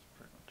 that's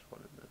pretty much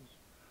what it is.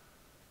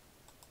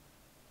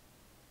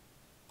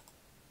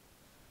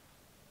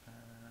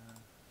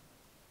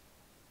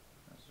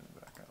 I'll zoom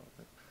back out of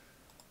it.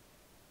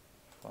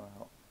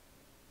 File,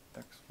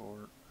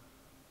 export.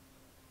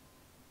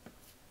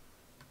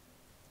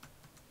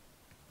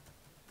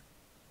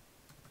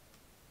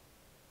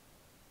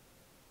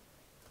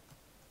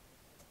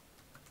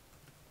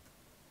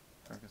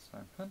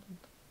 Frankenstein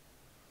pendant.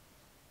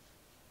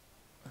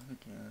 And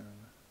again,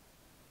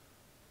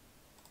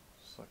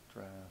 select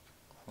draft,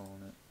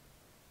 clone it,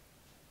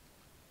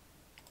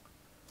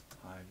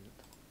 hide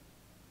it.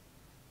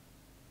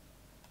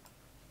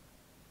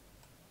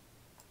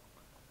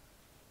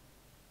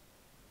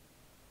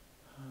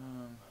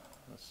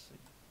 Let's see.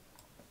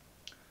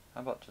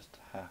 How about just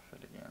half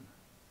it again?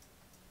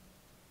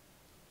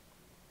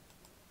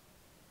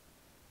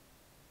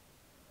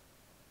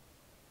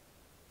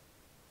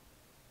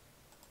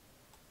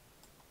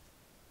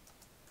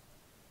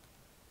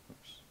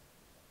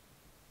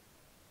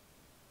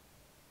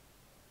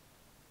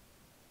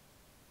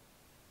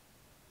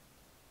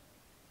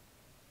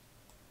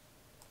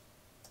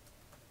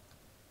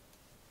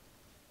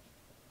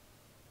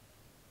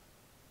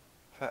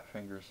 fat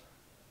fingers.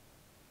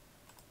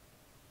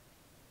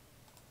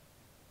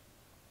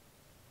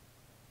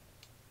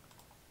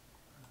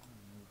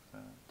 Move that.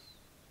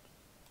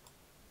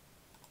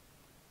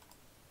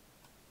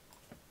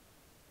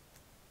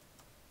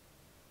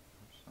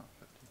 It's not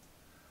 50.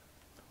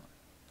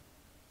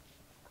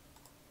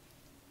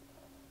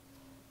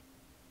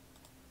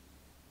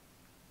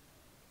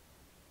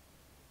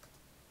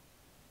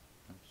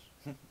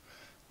 20. Oops.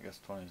 I guess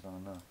 20 is not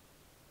enough.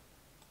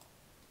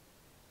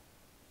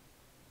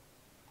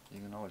 You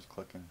can always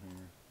click in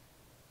here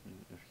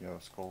if you have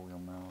a scroll wheel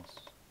mouse.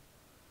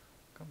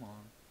 Come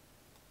on.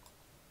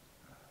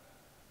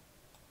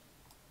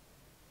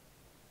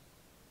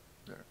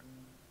 There.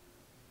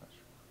 That's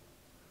right.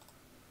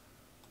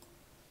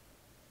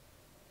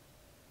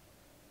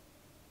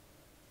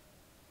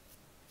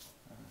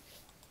 Oops.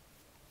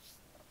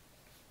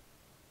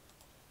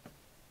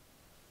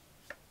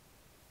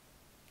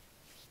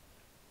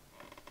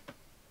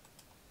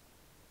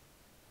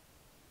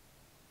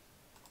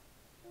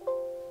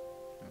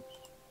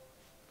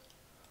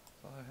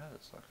 Thought I had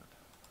it selected.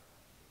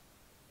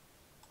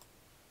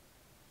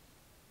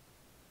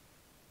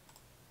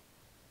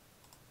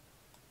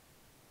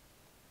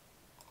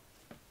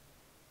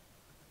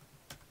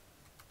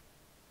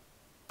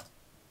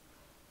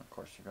 Of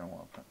course, you're going to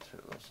want to print two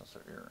of those since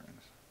they're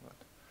earrings. But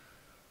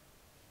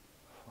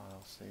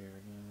file, save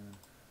again.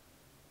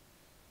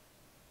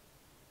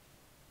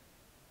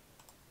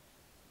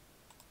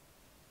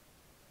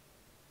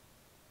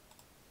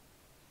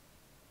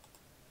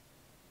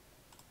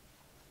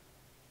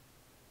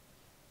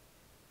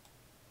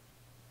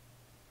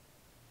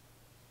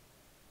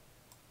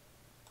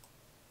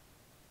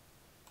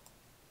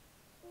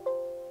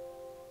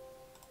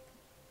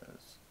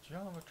 There's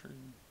geometry.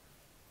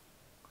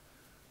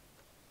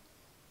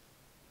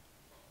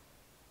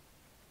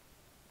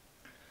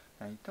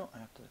 Now you don't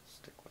have to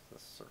stick with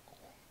this circle.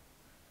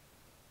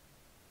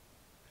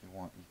 If you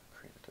want, you can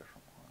create a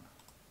different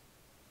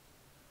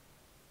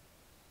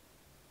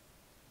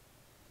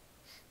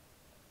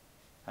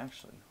one.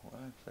 Actually, what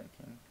I'm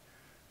thinking,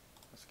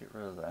 let's get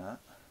rid of that.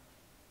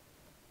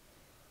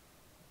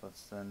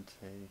 Let's then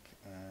take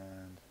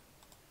and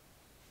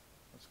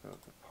let's go to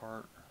the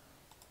part.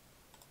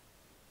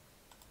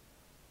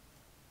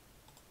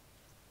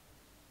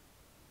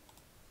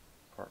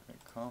 Part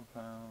make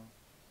compound.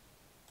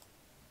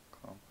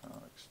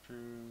 Compound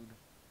extrude.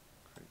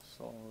 Create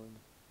solid.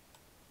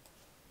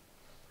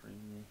 3.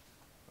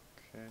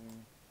 Okay.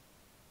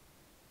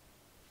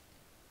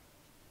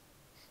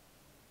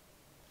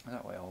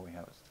 That way all we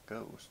have is the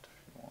ghost if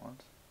you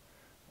want.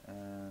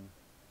 And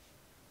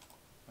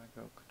if I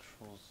go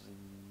Control Z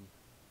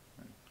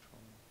and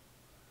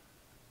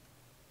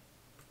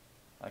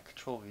I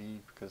Control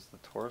V because the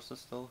torus is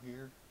still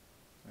here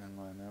in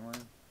my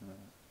memory.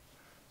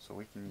 So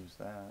we can use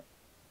that.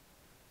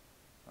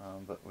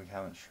 But we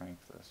haven't shrank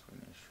this. We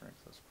need to shrink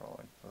this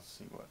probably. Let's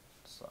see what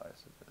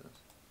size it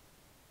is.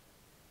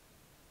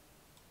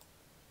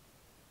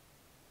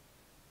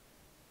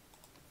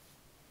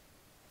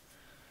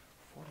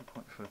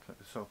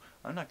 So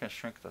I'm not going to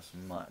shrink this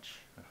much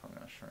if I'm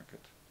going to shrink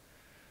it.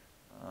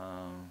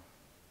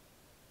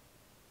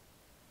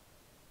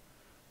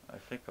 I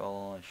think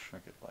I'll only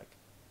shrink it like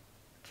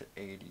to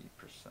 80%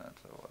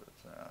 of what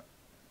it's at.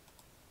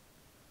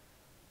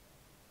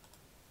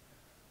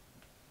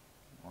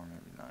 Or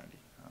maybe 90.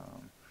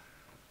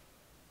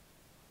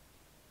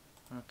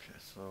 Okay,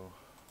 so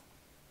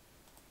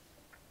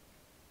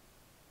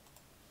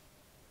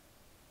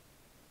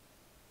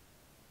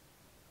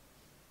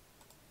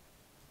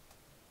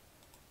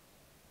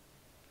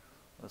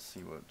let's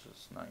see what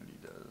just 90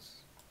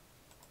 does.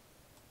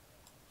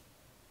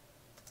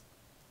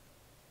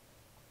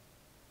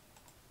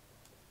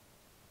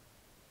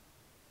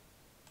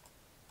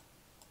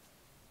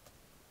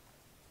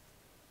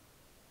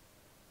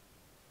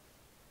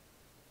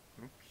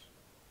 Oops.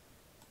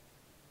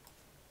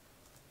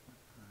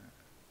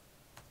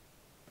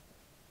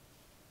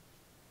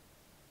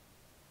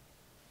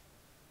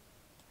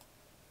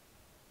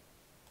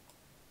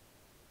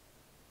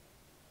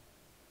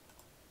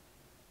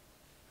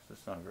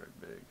 It's not very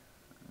big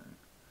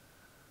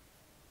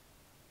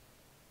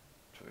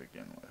to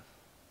begin with.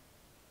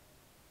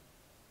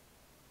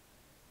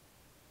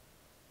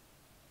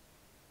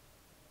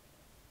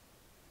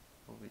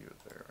 We'll leave it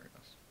there, I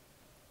guess.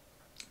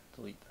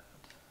 Delete that.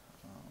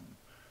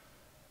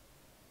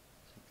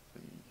 Take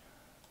the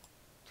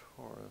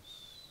torus,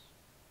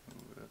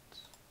 move it.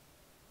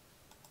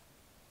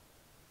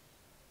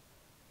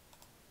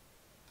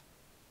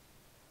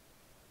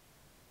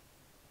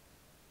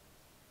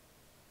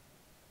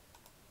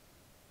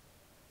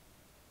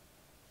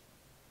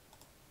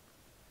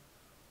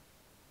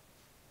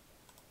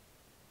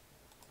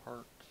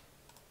 Part.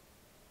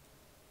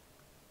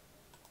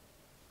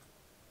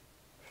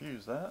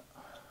 Fuse that.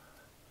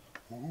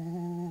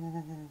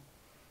 Ooh,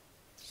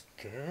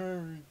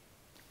 scary.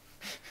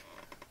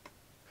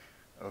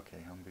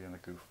 Okay, I'm being a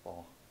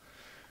goofball.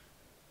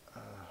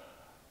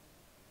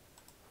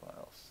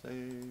 File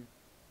save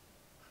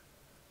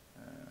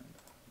and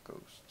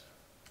ghost.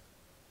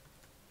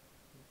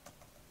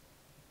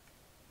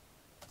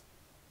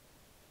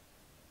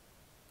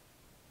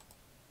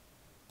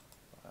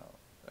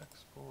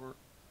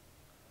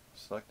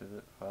 selected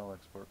it, file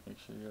export, make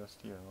sure your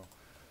STL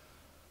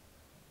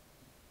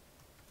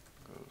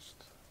ghost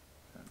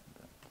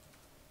pendant.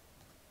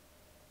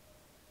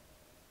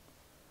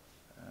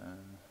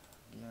 And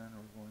again,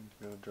 we're going to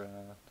go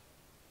draft,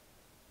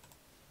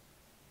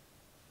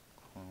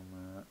 clone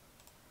that,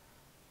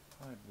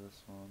 hide this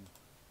one.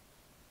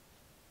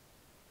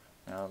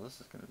 Now this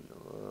is going to be a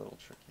little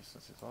tricky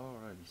since it's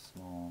already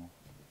small.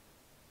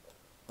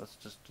 Let's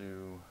just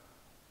do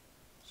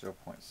 0.6.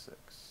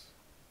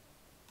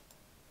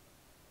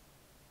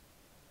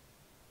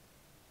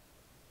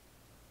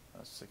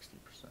 That's 60%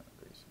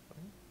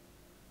 basically.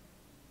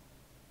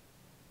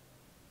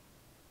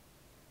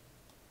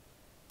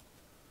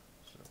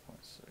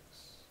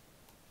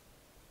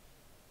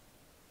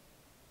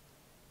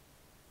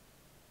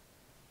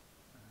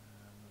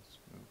 And let's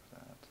move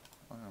that.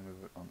 I'm going to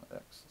move it on the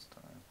X this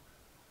time.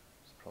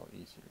 It's probably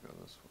easier to go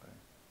this way.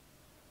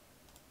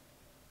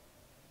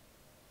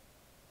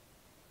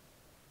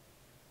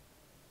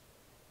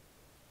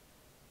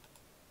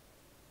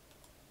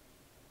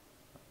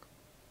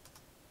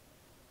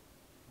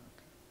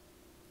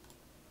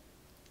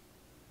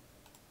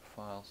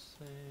 File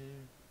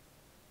save,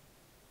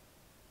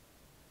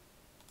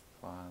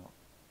 file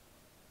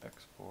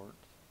export,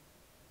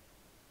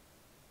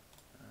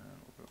 and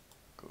we'll go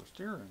ghost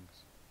earrings.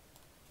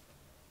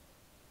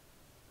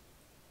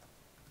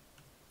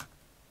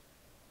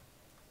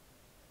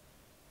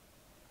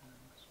 And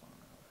this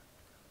one out.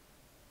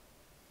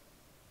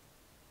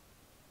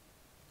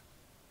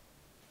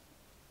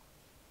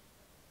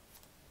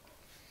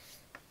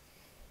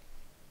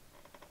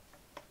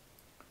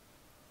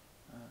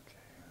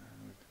 Okay,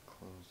 and we can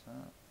close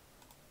that.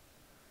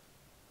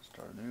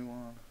 Start a new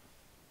one.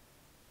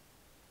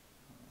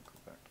 Go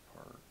back to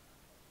part.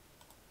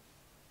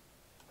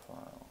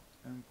 File,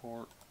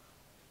 import.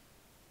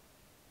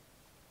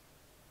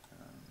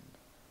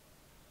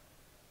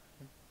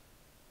 And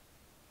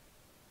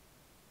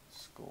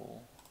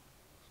skull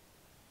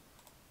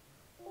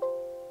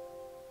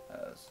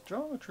as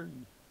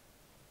geometry.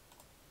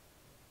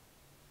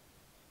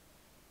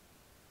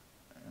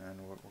 And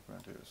what we're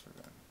going to do is we're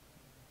going to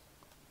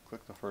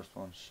click the first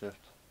one,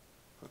 shift,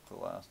 click the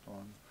last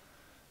one,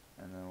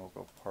 and then we'll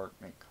go part,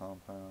 make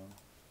compound.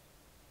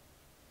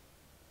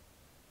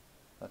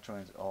 That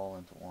joins it all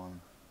into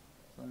one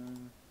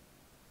thing.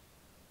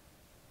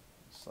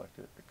 Select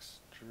it,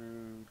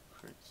 extrude,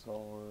 create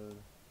solid,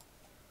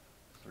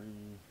 3,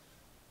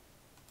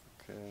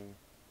 okay.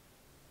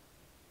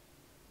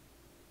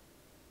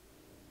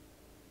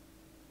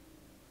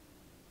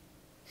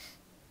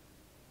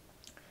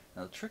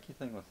 Now the tricky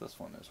thing with this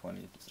one is when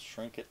you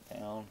shrink it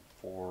down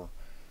for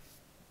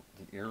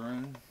the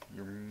earring,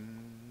 you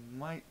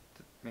might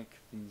make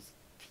these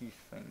teeth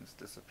things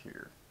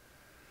disappear.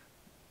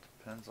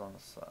 Depends on the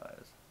size.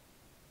 Let's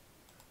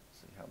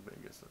see, how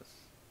big is this?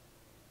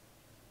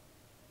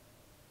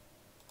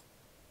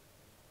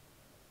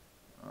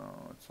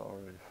 Oh, it's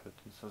already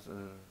 50. So it's,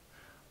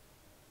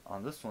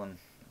 on this one,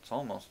 it's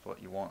almost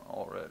what you want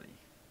already.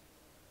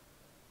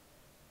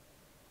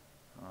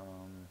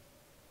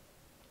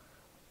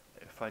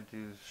 If I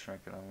do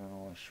shrink it, I'm going to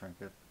only shrink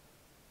it.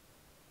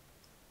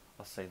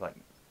 I'll say like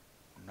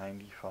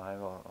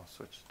 95. I'll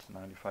switch it to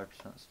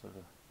 95% instead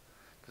of,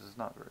 because it's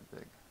not very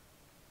big.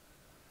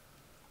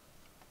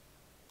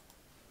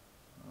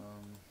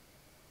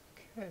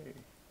 Okay.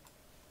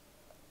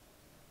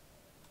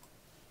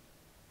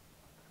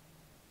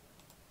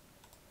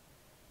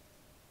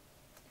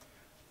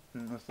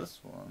 And with this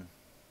one,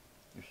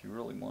 if you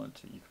really wanted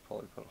to, you could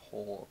probably put a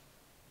hole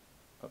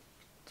up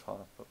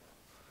top of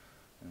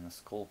in the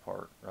skull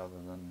part rather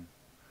than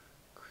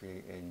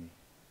create a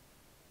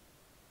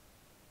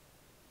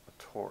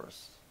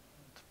torus.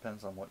 It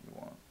depends on what you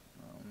want.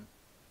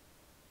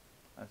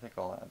 I think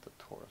I'll add the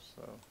torus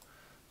though.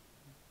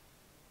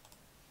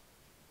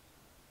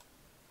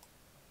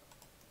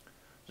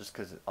 Just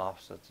because it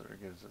offsets it or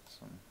gives it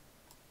some,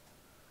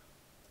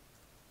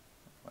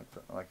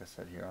 like I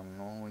said here,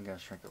 I'm only going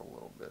to shrink it a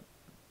little bit.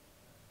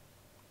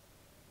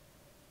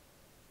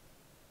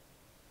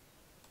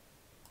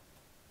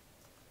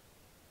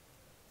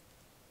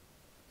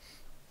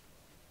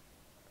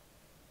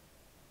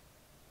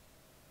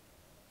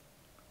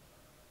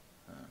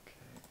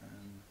 Okay,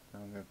 and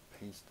now I'm going to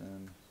paste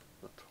in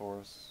the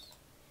torus,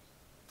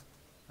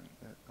 bring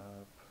it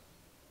up.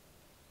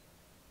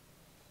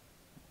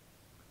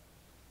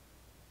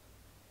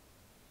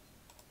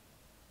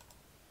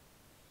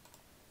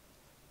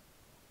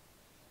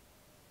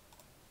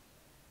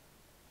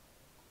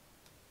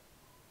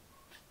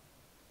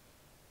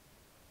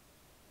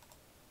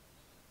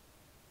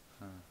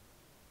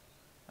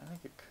 I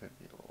think it could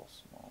be a little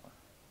smaller.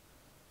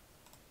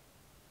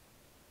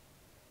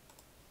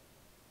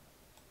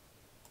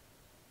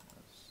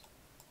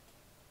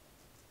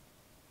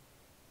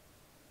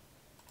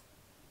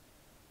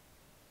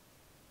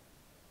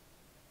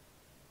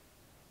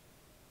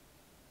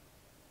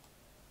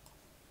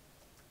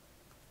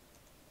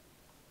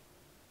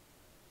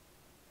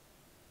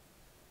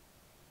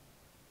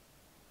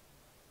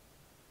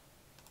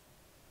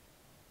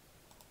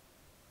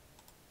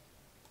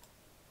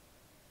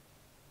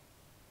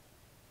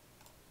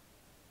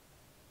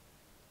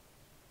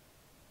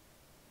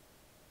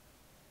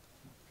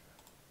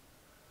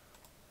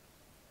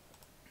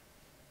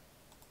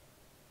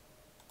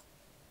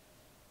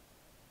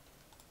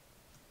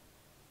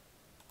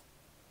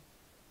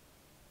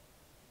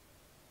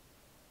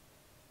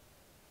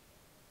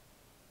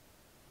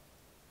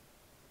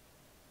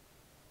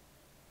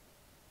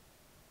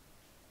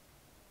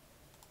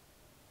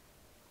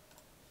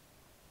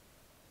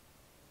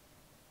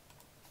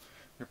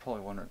 You're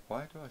probably wondering,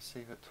 why do I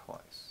save it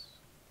twice?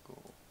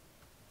 Cool.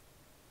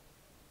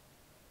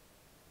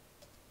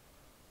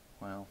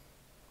 Well,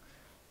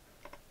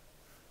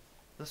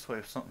 this way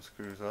if something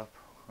screws up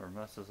or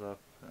messes up,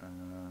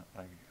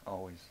 I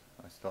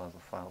still have the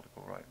file to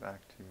go right back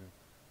to.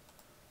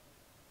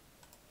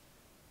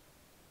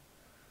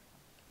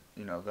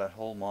 You know, that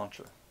whole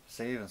mantra,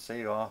 save and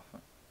save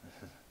often.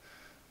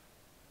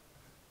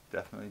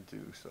 Definitely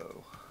do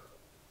so.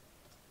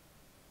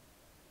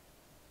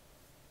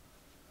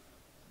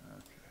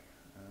 Okay,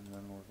 and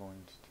then we're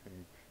going to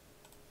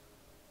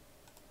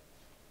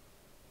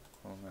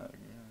clone that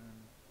again.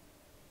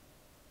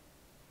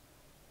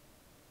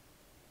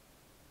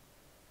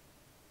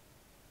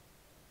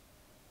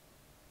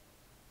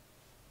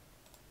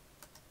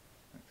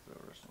 Make the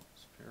original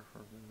disappear for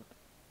a bit.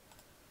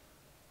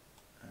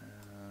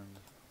 And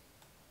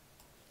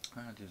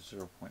I'm going to do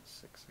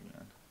 0.6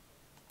 again.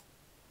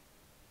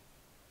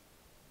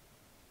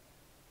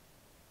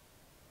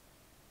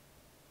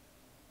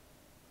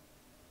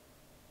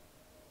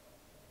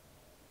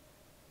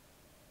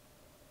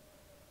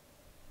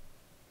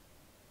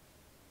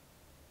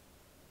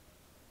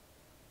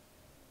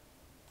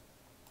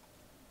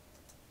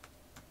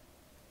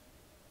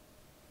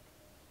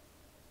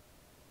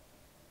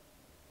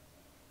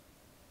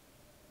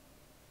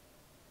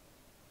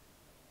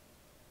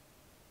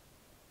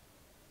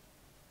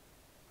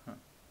 Huh.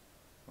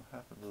 What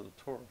happened to the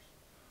torus?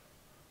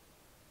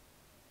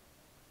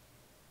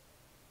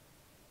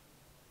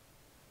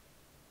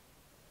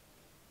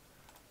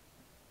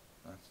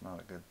 That's not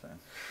a good thing.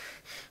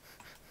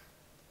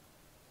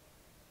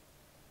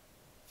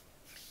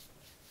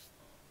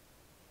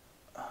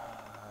 I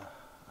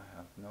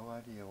have no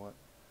idea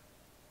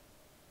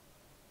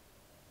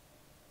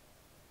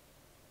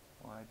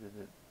why did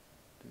it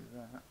do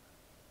that?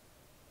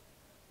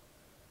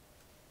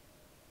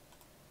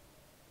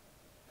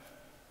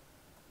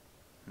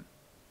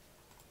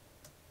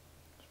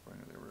 Let's bring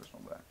the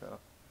original back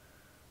up.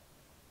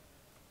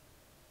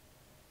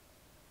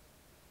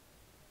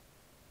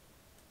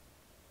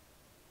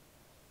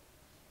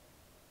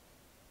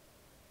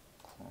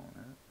 Clone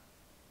it.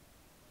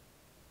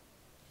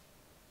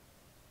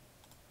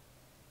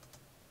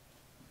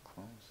 The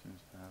clone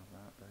seems to have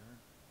that there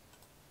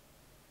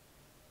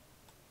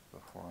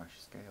before I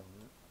scaled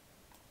it.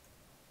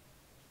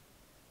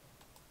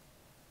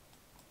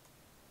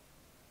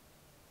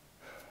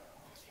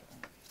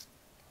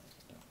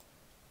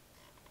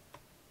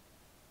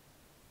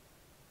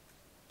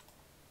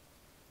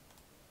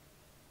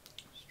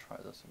 Let's try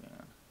this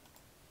again.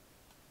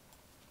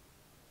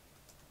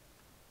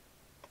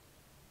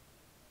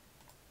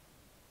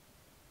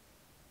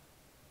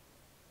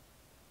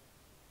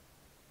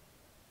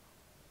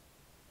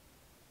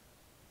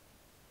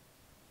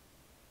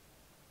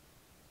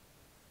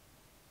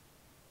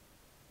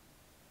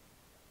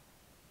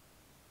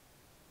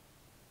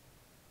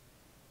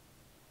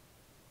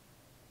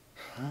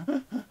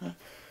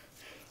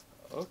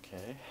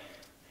 Okay.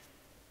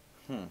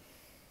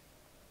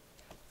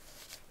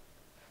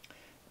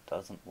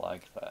 Doesn't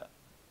like that.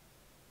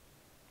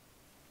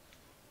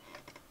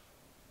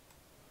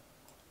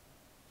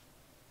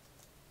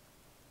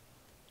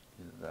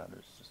 Either that or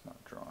it's just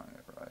not drawing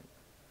it right.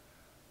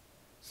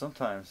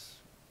 Sometimes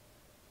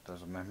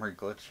there's a memory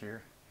glitch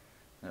here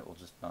and it will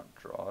just not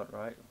draw it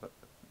right, but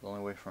the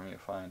only way for me to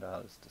find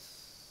out is to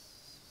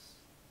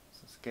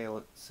scale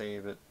it,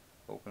 save it,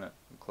 open it,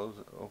 close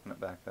it, open it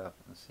back up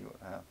and see what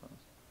happens.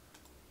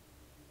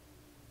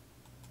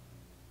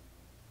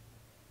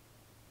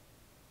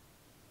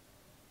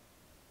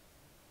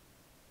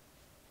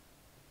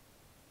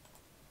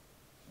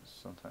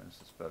 Sometimes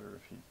it's better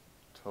if you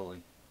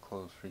totally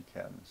close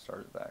FreeCAD and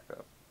start it back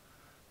up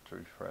to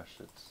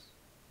refresh its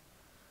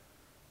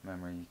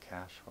memory,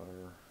 cache,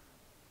 whatever.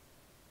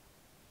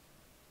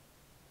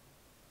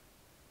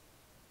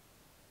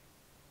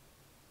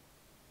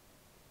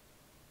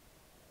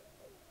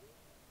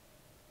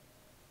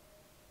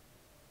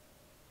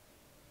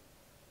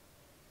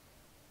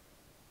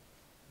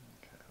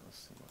 Okay, let's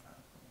see what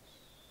happens.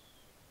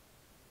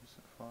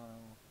 Recent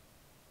file.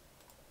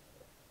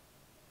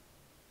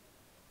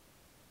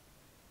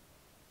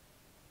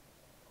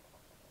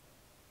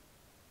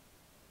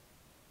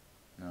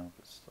 No,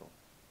 it's still.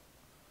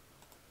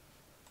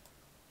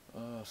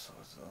 So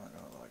it's not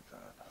gonna like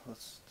that.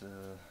 Let's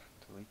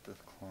delete this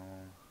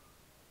clone.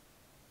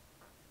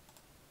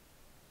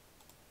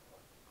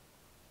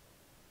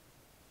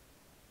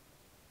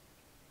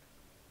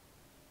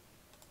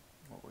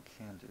 What we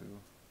can do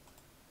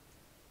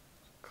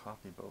is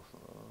copy both of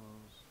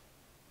those.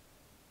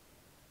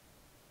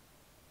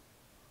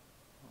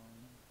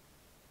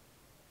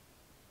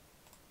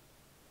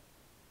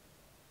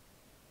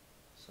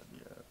 Said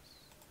yes.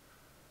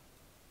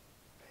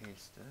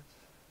 Paste it.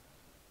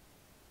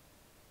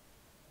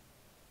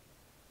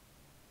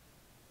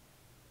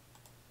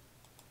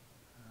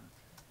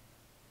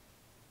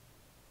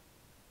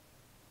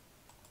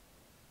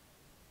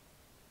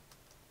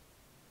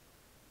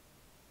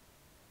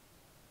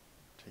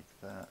 Take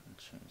that and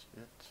change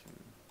it to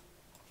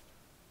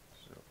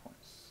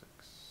 0.6.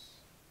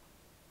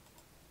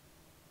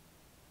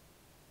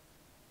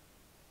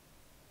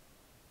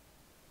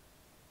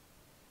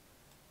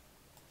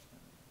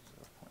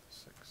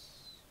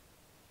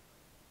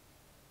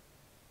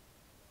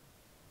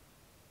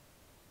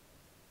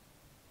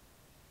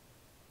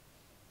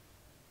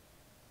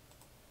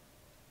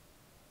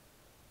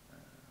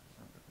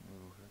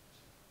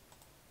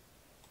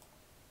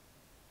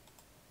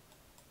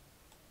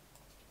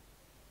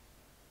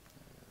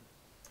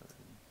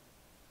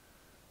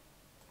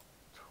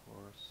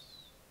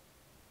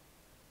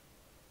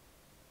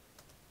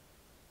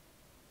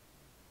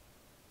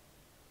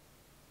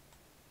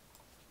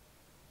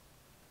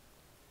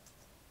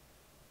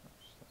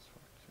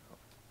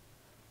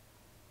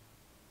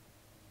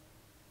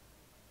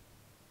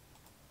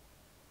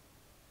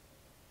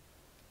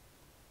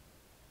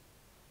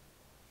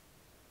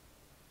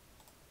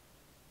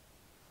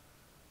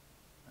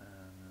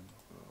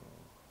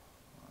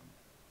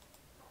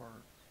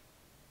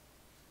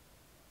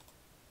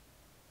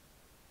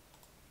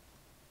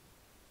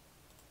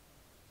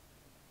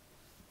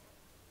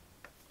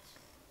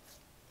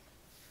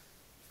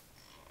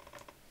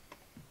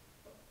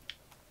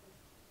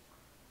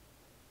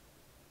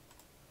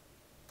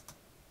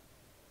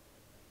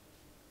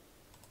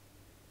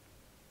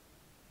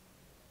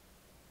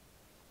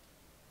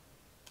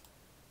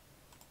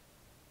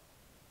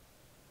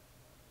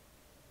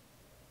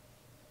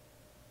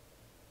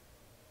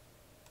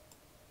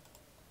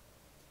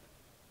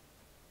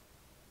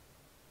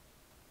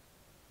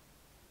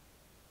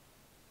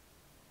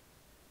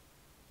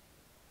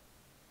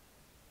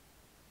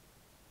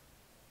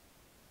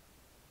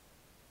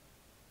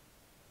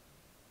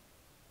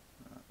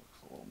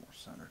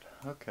 centered.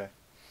 Okay.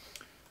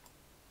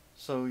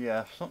 So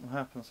yeah, if something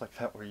happens like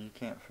that where you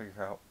can't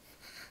figure out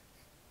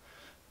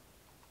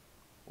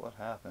what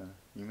happened,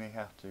 you may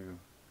have to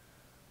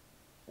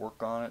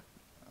work on it,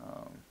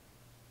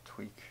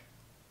 tweak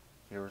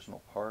the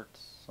original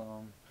parts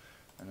some,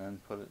 and then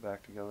put it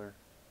back together.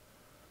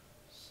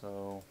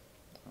 So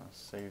I'll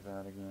save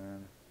that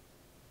again.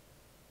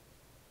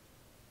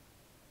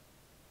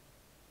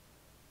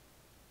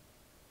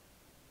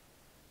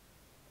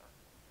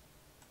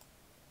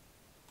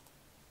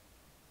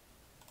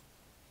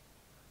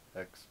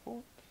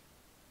 Export,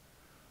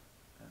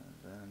 and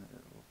then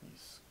it will be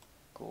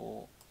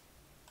skull.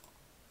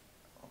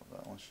 Oh,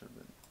 that one should have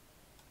been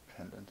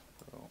pendant,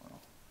 but oh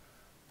well.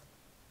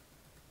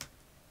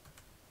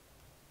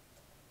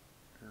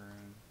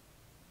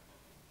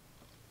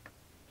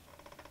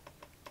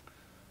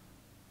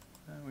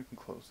 And we can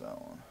close that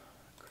one.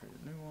 Create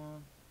a new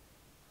one.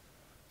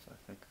 So I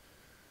think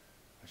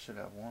I should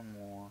have one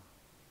more.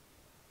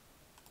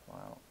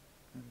 File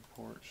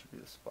import should be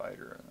the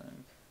spider, I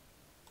think.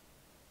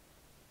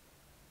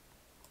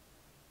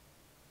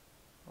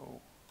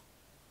 Oh,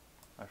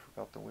 I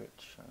forgot the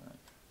witch, I think.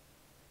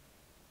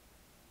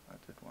 I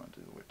did want to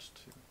do the witch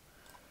too.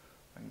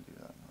 I can do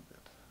that in a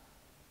bit.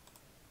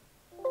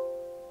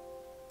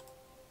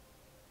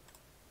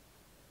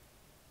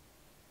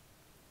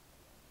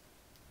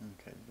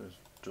 Okay, there's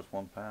just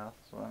one path,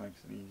 so that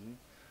makes it easy.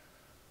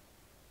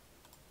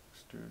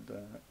 Extrude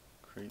that,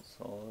 create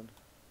solid,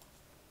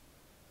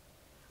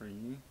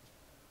 free,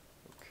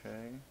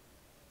 okay.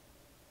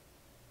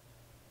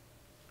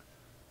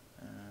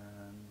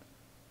 And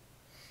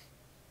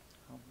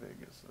how big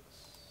is this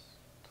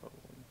totally?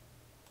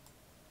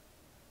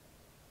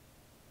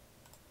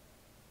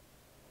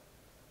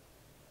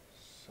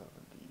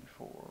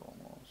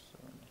 Almost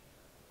 73.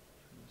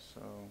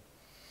 So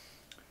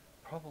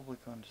probably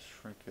going to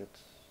shrink it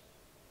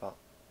about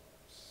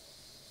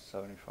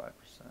 75%. I'm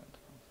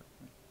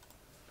thinking.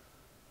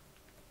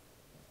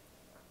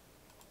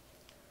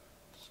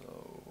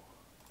 So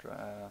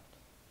draft.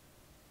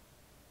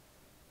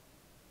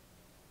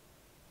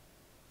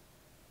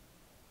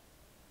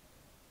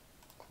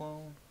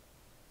 Clone.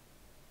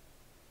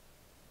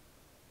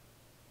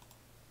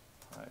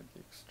 Hide the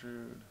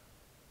extrude.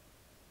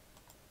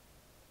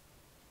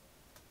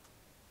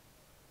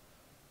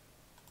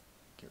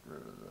 Get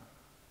rid of the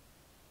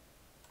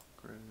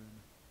grid.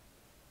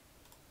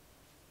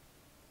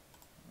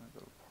 I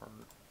go to part.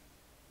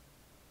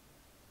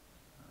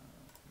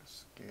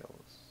 Scale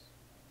this.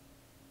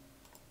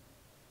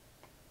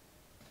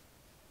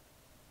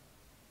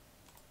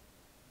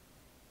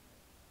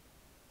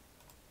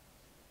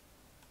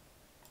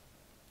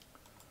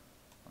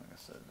 Like I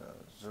said,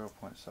 0.75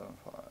 is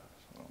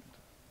what I'm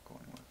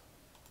going with.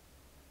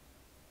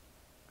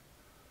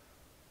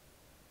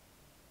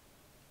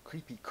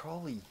 Creepy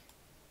crawly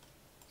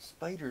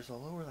spiders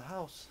all over the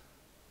house.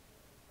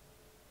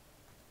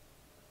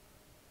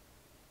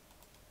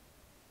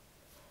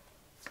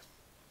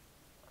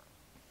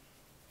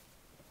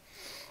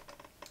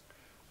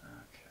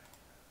 Okay.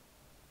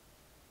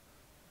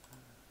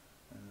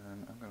 And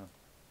then I'm going to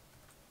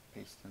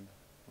paste in,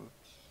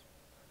 whoops.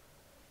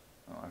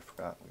 Oh, I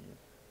forgot we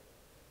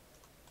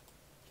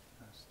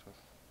messed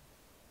with.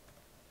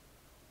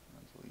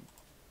 I'll delete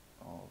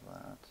all of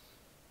that.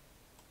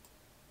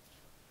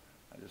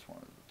 I just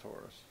wanted the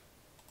torus.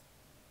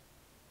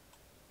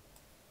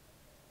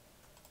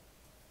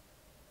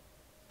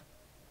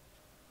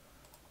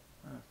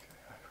 Okay,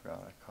 I forgot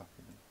I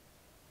copied and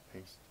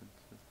pasted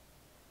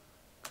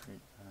to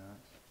create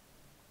that.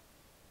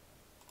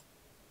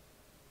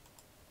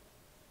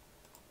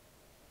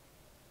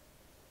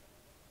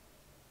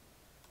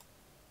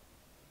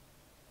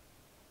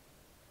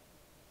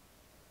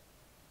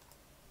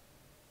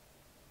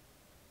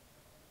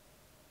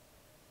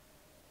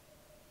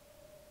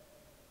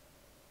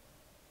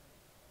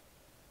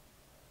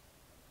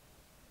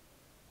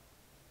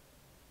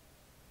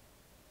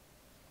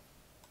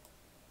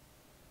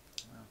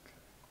 Okay.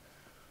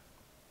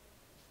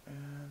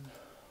 And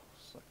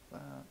select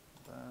that,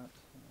 and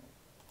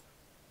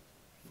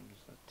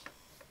use it.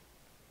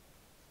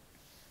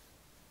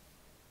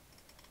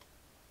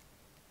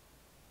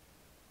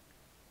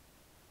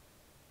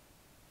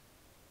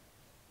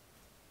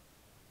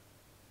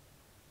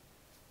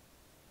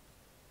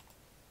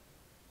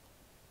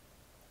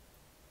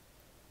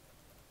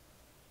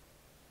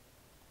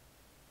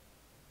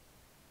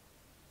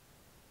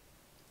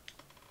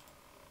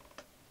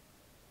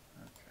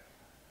 Okay.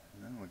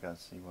 And then we gotta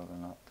see whether or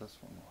not this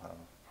one will have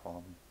a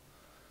problem.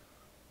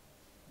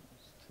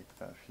 Let's take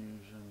that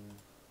fusion,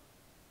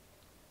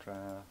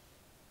 draft,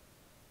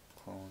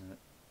 clone it.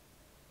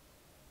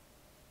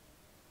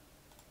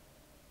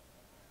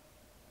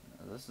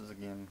 Now this is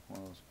again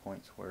one of those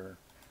points where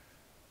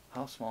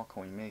how small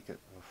can we make it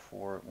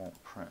before it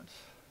won't print?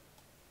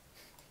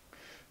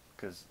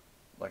 Because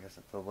like I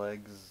said, the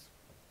legs,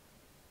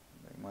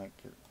 they might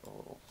get a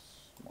little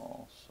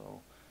small,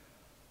 so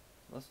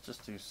let's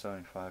just do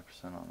 75%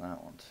 on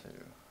that one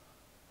too.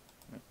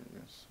 Make it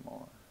even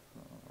smaller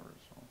than the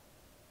original.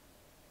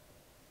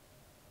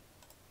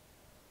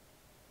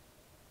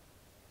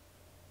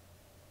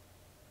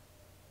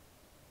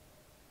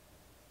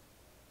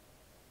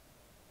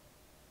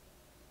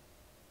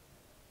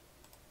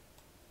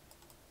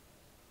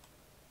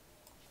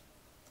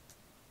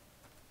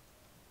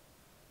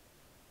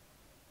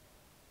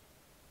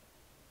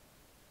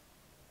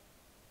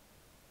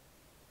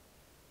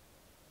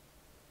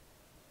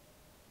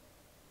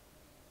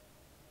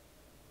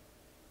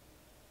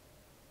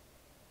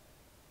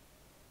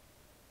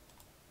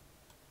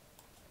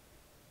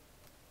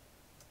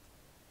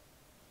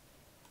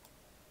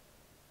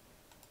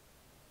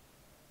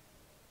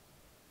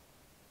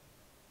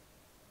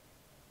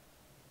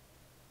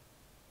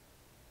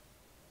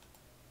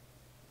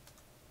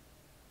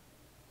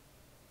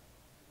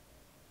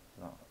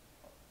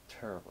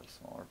 terribly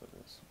smaller, but it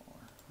is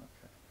smaller.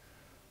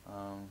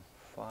 Okay.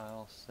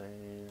 File,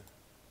 save,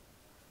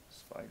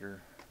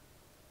 spider.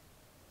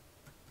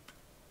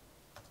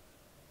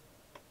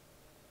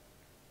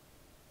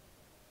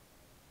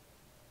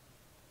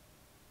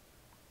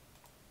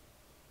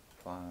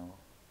 File,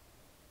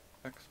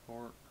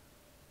 export,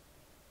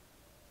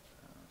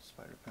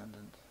 spider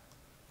pendant.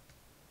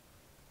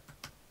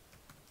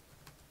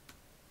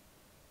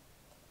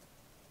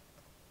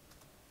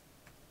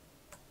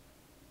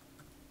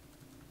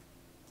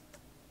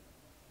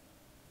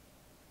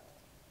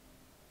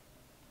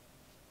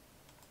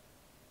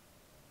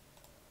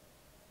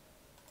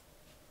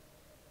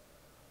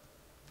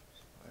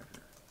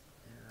 Spider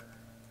ear.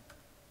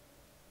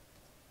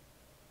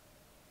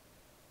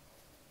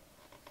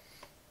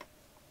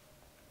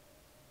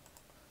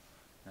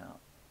 Now,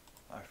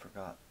 I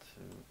forgot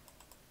to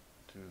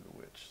do the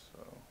witch,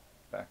 so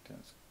back to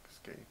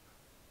escape.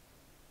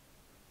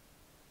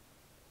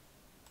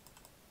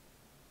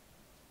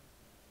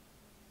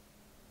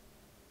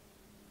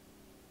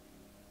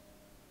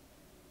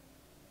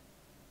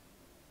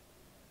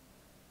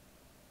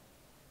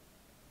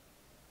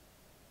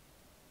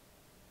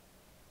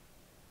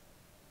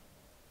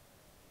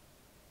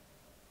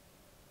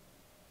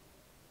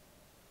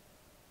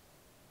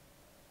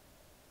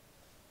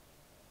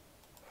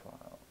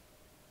 File,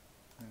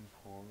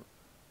 import,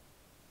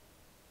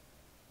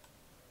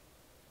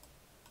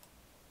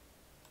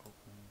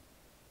 open,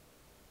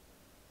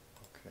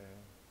 okay.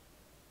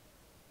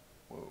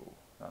 Whoa,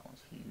 that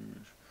one's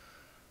huge.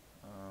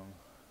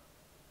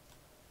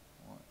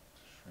 Want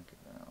to shrink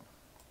it down.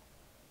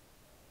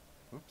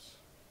 Oops.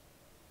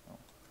 Oh,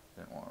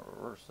 didn't want to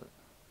reverse it.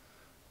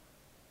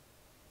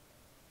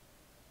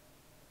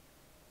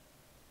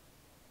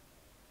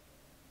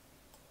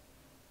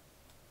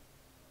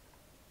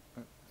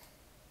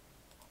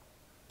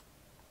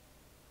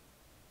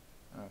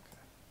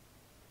 Okay.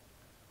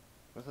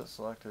 With it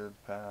selected,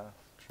 path,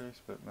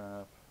 trace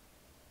bitmap.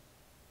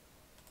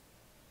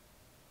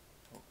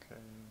 Okay.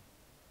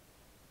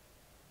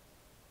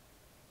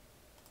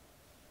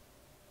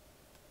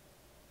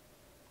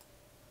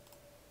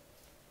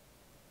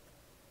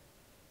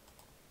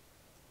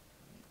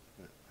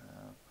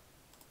 Bitmap.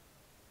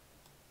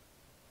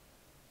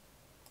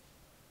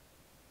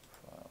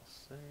 File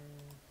save.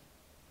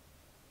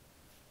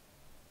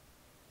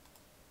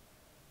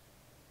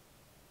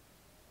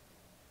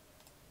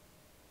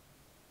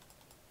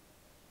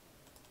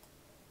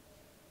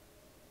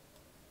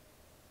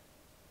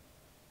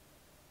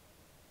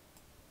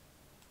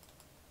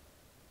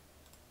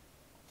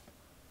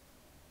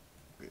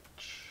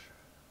 Which.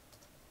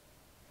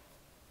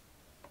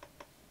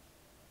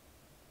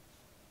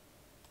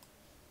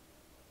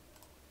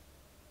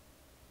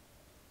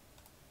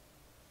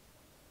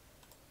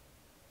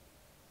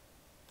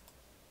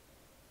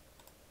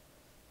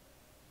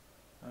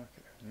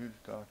 Okay, new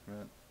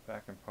document,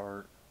 back and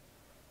part,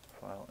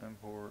 file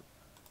import,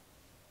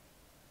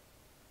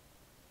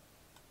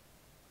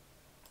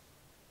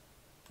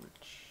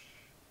 which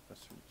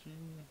SVG,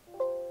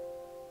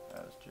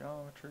 as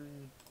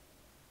geometry,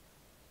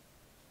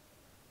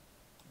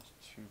 there's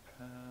two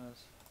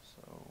paths,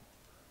 so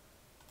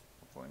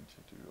we're going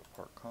to do a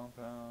part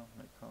compound,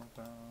 make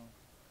compound,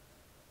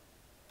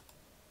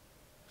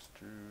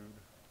 extrude,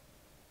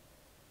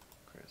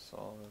 create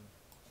solid,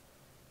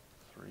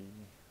 3,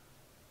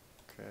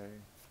 okay.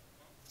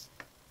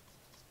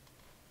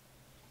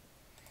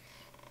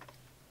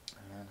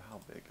 And how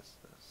big is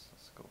this?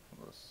 Let's go from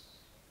this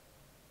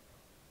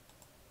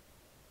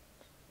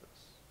to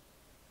this.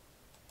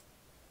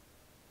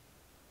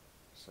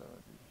 70,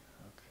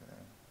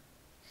 okay.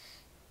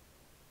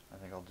 I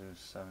think I'll do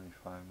 75%,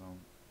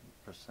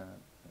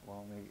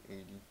 well maybe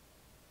 80.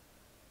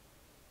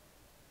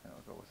 And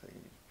I'll go with 80.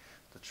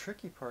 The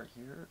tricky part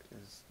here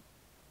is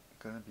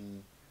going to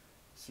be,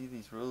 see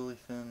these really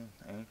thin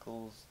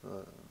ankles,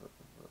 the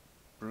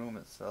broom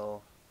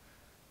itself,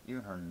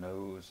 even her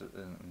nose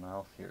and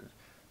mouth here,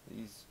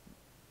 these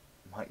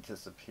might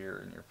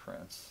disappear in your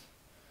prints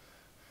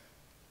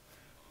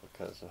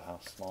because of how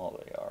small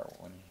they are.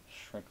 When you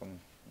shrink them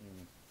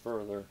even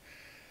further,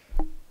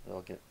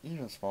 they'll get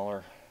even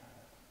smaller,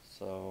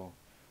 so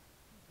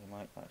they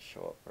might not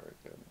show up very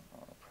good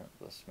on a print.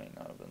 This may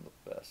not have been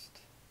the best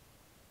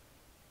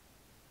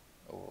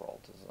overall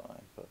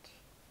design, but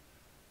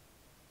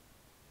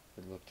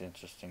it looked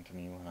interesting to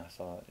me when I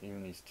saw it.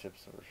 Even these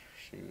tips of her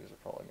shoes are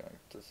probably going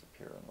to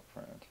disappear in the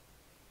print.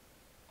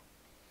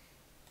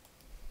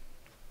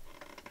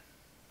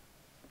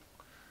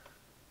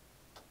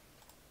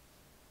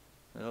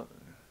 Of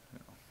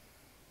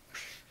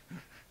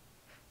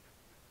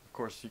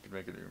course, you could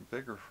make it even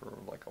bigger for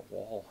like a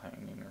wall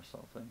hanging or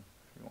something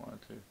if you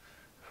wanted to.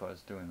 If I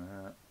was doing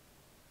that,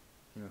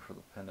 even for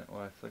the pendant,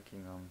 what I'm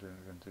thinking I'm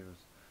going to do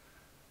is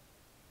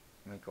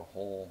make a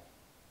hole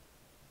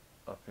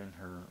up in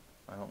her.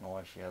 I don't know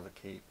why she has a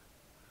cape.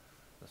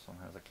 This one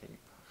has a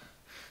cape.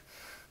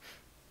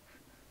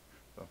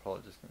 I'm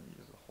probably just going to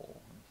use a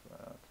hole into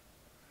that.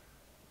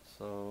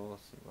 So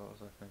let's see, what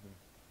was I thinking?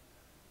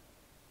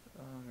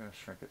 I'm going to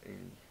shrink it 80.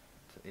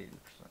 to 80%.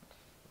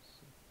 Let's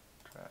see.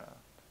 Draft.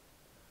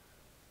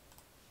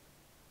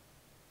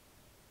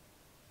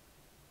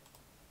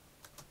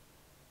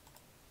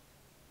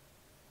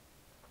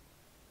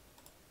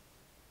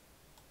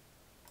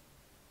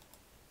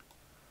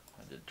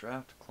 I did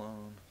draft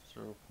clone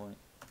 0.8.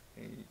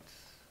 0.8.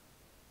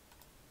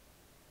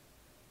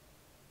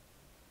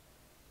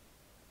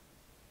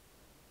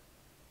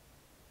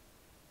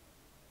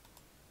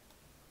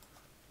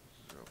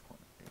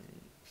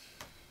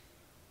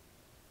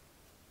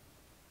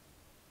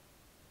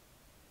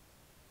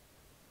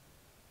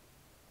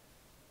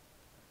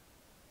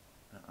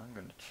 Now I'm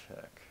going to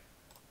check.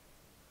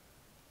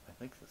 I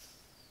think this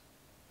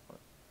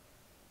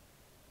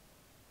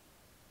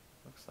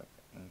looks like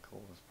the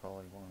ankle is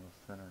probably one of the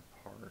thinner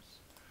parts.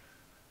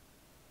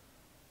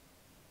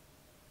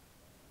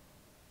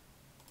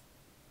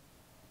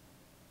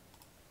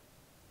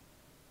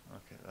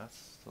 Okay, that's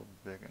still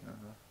big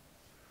enough.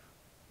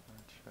 Let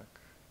me check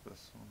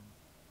this one.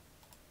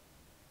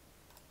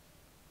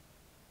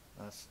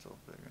 That's still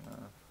big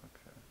enough.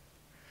 Okay.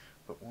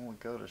 But when we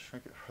go to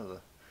shrink it for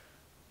the,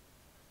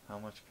 how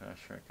much can I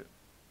shrink it?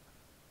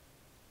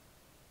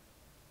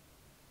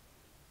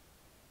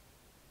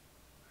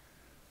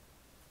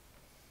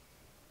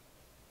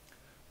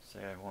 Say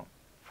I want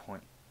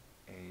 0.8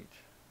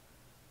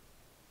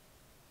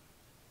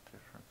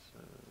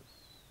 differences.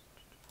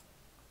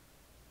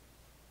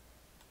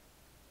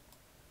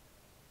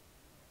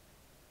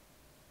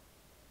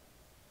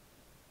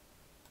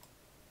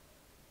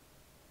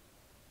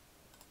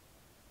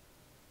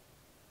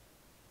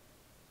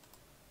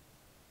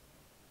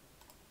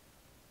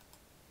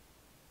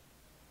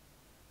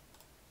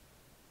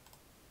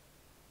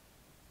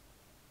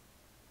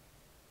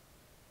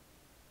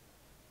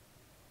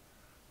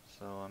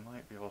 So I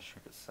might be able to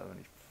shrink it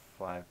 75%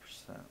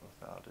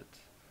 without it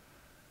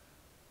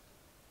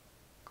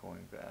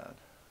going bad,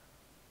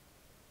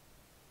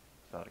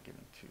 without it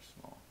getting too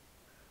small.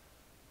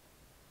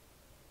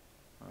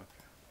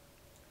 Okay.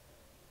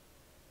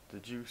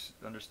 Did you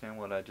understand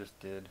what I just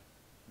did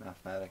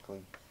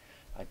mathematically?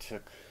 I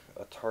took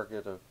a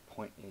target of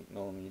 0.8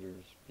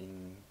 millimeters,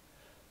 being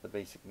the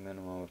basic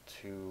minimum of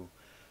 2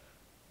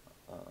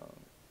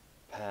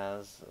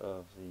 paths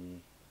of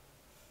the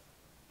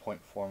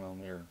 0.4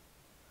 millimeter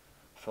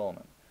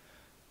filament.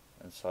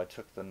 And so I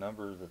took the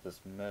number that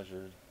this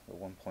measured, the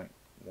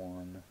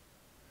 1.1.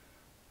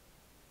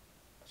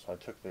 So I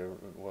took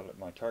what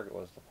my target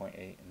was, the 0.8,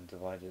 and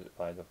divided it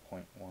by the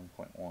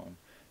 0.1.1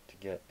 to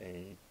get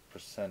a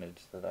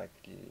percentage that I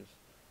could use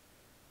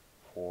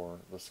for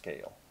the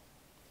scale.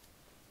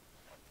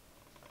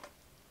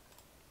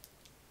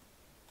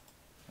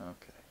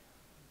 Okay.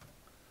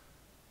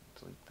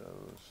 Delete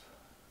those.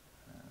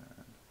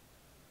 And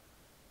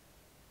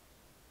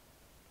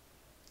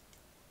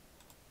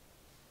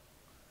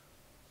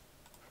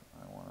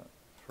I want to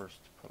first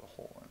put a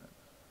hole in it.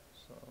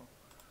 So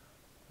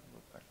go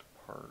back to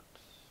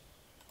parts.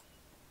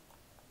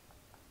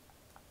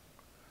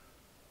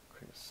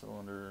 Create a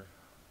cylinder.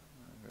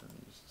 I'm going to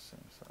use the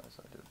same size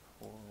I did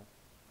before,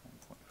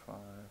 1.5.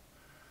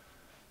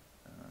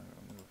 And I'm going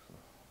to move the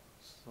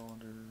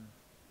cylinder.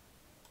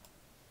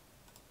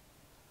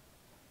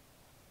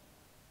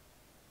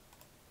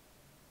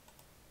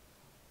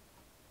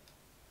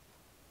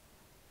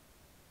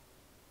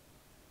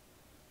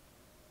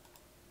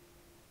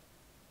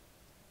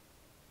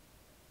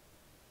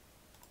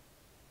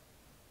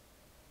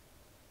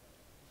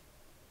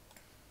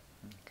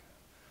 Okay,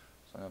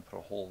 so I'm going to put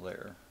a hole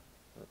there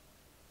that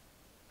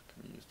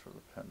can be used for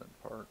the pendant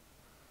part.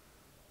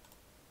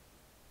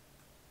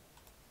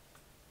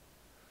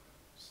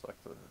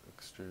 Select the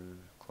extrude,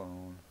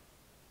 clone,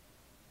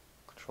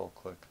 control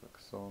click the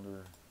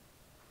cylinder,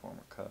 perform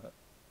a cut.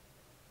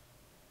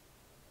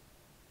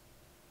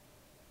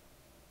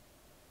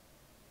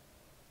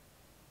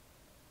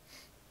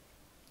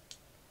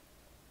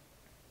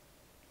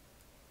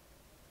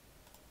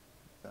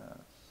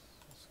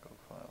 Let's go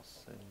file,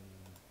 save,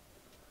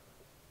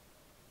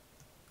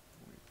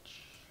 reach,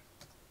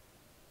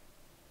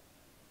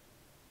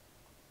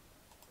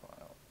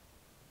 file,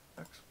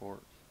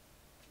 export,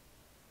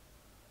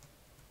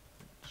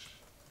 reach,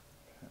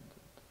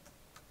 pendant,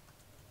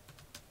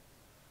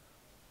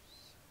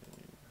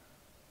 save.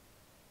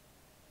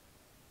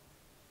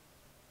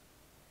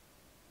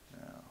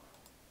 Now,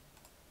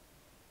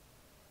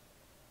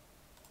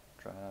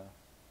 draft,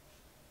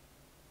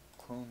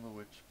 clone the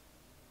witch.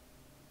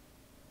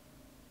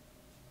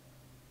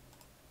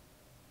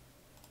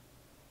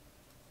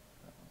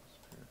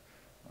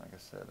 Like I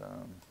said,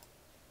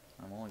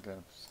 I'm only going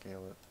to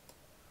scale it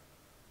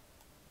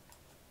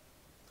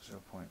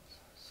 0.75.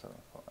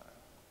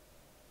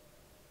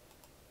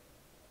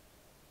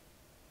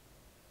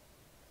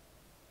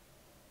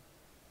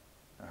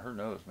 Now her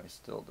nose may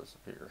still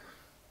disappear.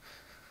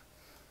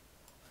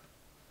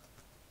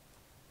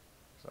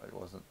 So I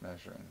wasn't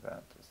measuring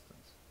that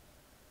distance.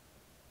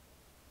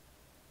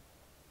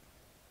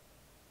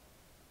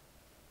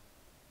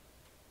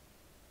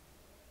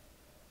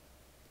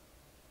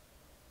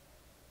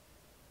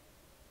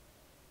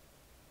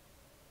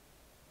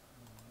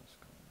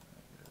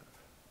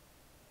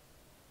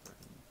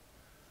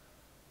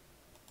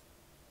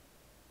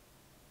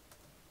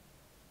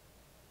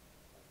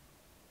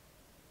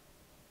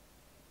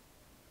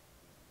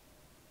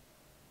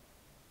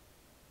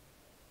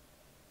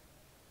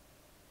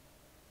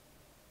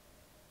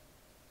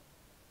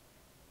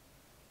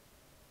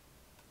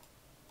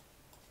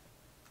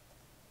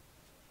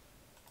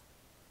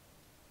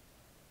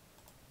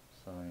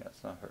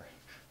 It's not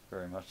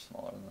very much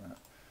smaller than that.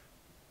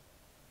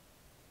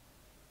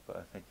 But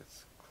I think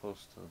it's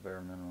close to the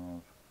bare minimum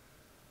of.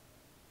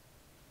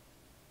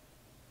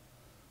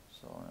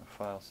 So I'm going to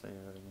file save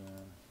it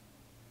again.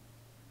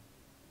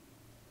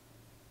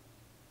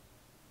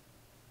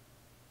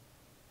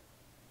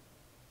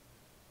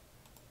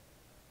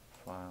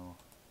 File,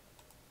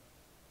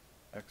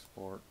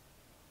 export.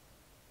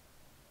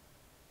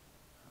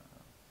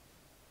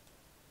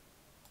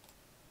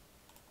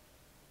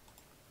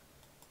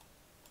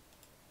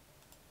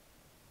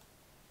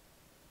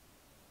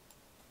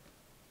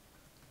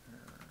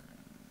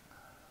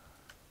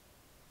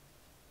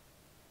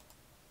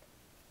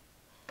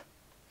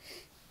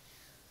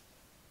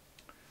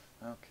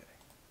 Okay,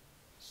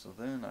 so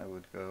then I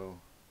would go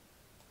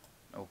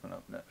open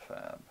up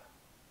NetFab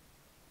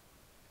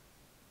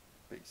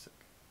Basic.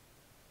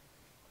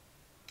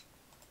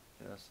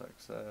 Yes,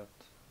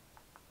 accept.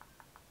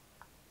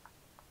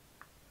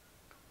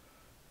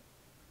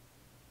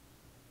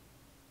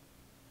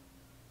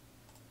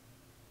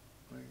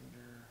 Later.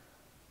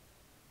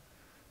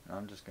 Now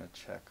I'm just going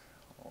to check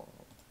all of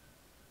them.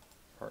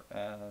 Part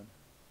add.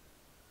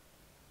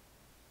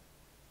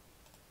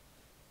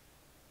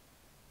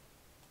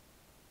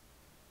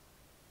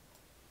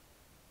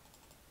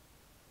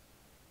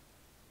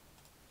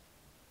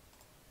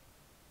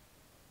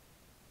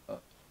 Oh,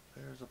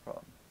 there's a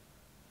problem.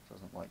 It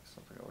doesn't like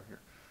something over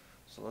here.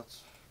 So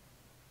let's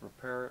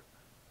repair it.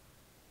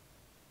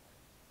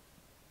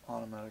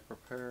 Automatic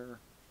repair.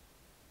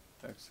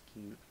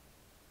 Execute.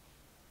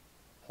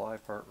 Apply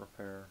part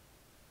repair.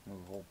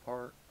 Move whole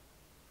part.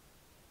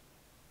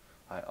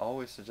 I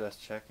always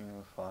suggest checking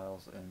the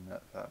files in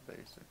NetFab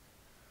Basic.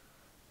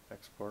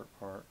 Export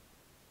part.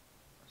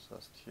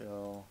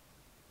 SSTL.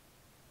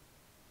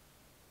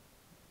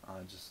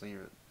 I just leave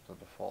it the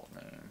default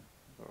name,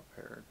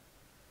 repaired.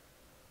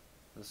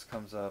 This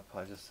comes up,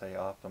 I just say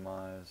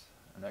optimize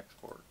and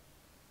export.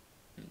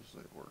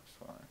 Usually it works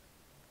fine.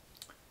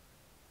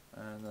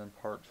 And then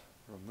part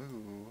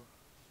remove,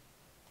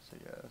 say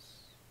yes.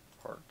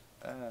 Part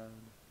add.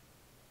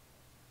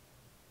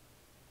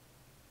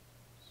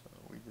 So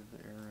we did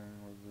the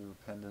earring, we'll do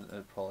pendant,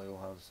 it probably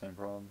will have the same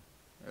problem.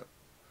 Yep.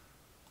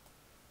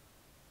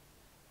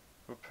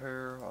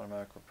 Repair,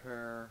 automatic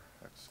repair,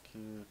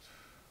 execute,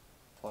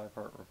 apply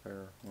part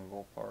repair, move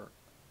all part,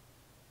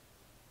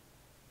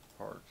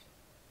 part,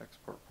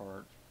 export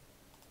part,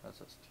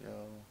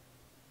 SSTL,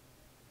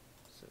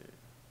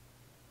 save,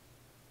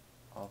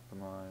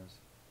 optimize,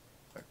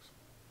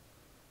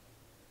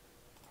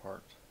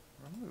 part,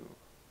 remove,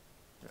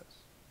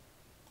 yes,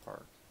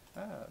 part,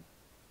 add,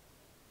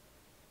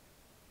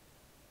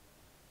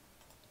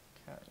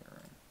 cat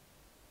earring,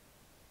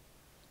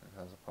 it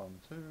has a problem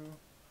too.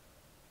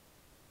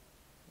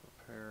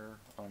 Repair,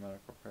 automatic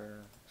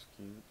repair,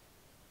 execute,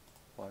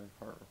 apply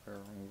part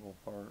repair, removal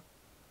part,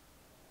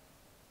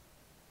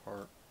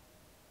 part,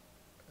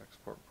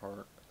 export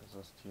part,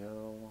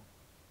 SSTL,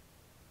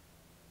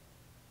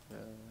 yeah,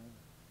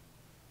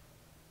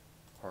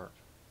 part,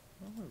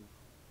 remove,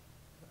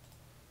 yes.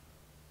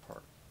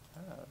 Part,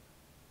 add,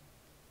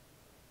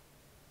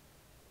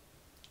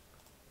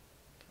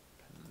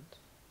 pendant,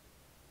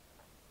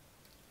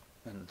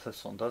 and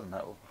this one doesn't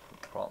have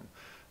a problem.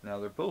 Now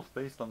they're both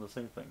based on the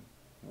same thing.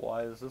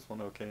 Why is this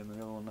one okay and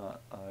the other one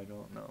not? I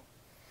don't know.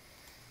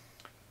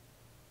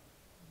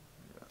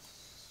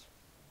 Yes.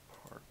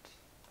 Part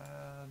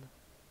add.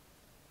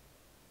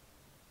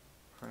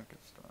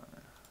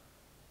 Frankenstein.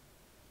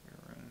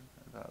 Earring.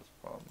 That has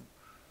a problem.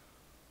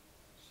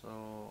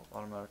 So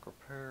automatic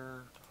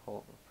repair,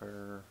 default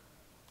repair,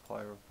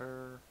 apply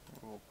repair,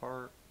 remove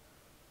part,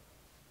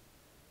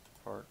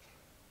 part,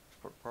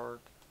 export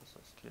part,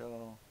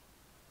 SSTL,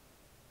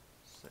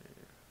 save,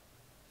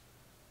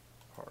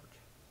 part,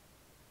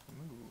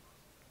 remove,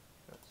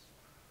 yes,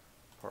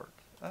 part,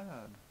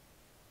 add,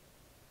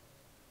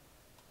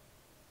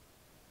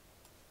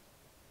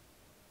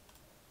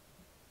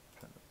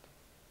 pendant,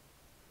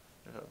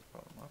 it has a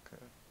problem,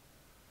 okay,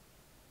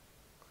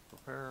 click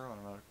repair,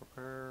 automatic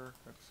repair,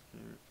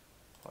 execute,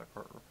 apply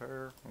part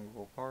repair,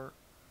 removal part,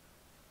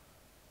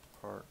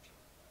 part,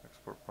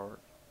 export part,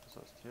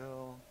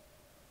 SSTL,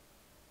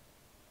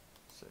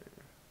 save,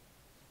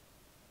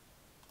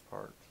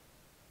 part,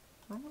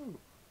 remove,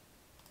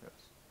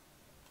 yes,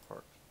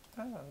 part,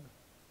 add,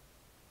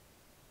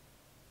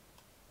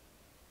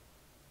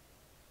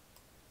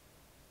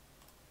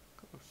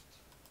 ghost,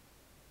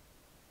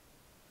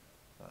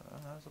 that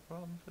has a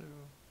problem too,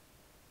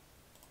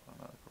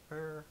 automatic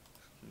repair,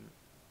 execute,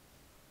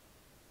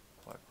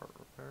 apply part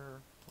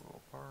repair,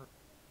 remove part,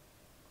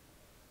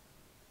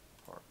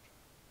 part,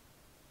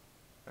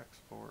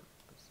 export,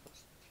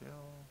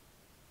 SSTL,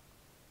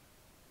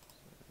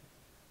 save,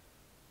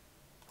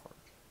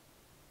 part,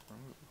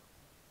 remove,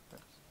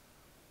 yes,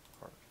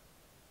 part,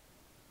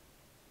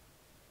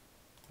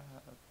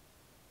 add,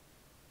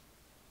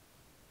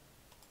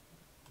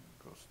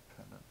 ghost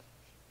pendant,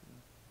 should be,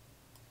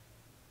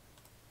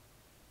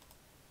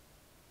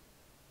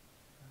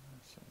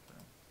 same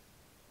thing.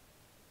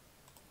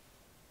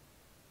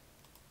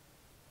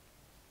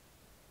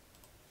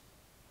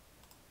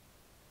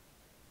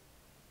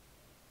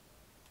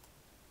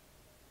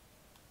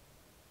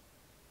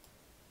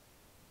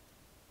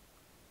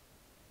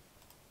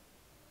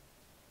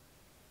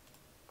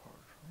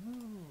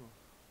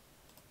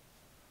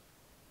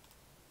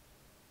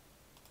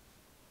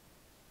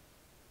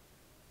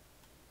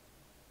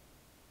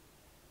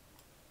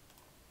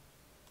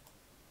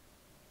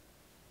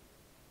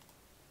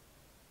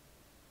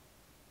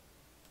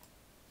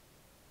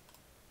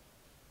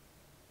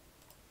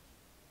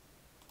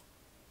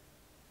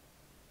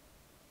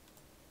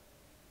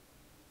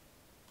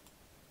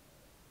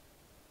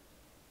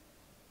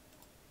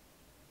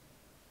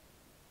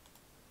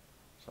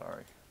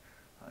 Sorry,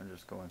 I'm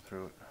just going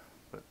through it,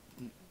 but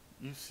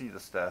you see the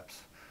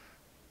steps.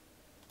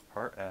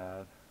 Part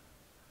add,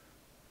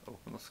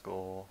 open the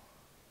skull,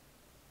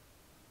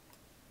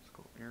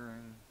 skull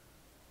earring.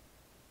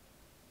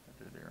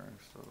 I did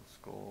earrings, so the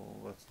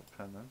skull, that's the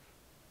pendant.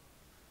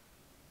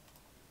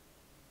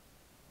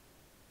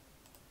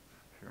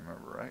 If you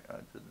remember right,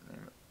 I didn't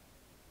name it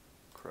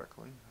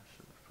correctly. I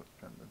should have put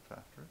pendant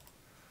after it.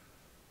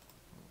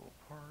 Little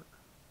part,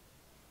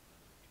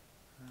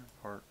 and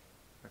part,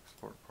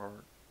 export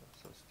part,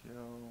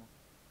 SSTO,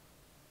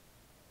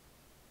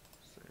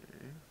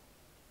 save,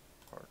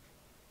 part,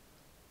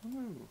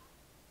 remove,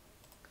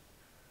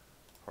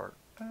 part,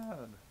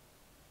 add,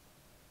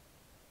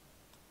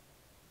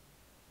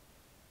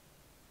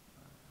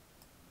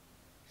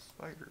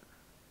 spider,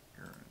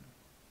 earring,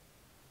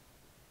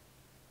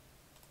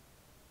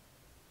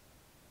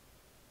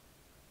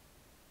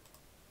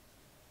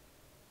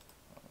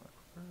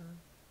 repair,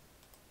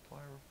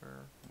 apply repair,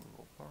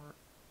 removal part,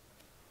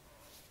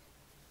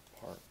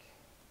 part,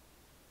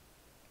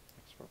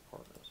 export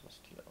part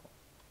SSTL,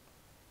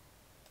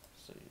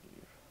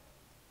 save,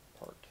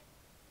 part,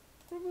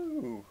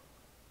 remove,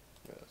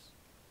 yes,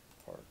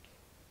 part,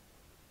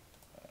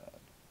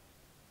 add.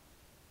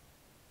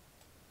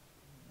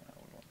 Now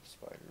we want the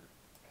spider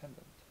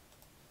pendant.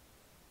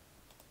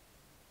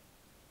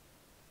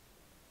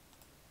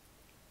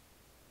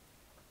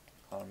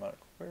 Automatic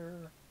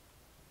repair,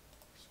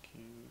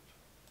 execute,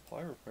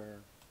 apply repair,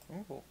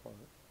 removal part,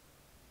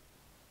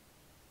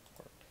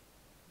 part,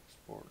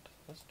 export,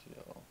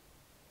 STL,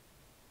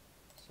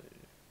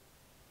 save,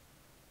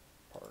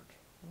 part,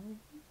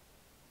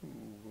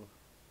 remove,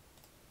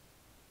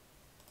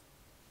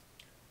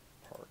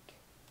 part,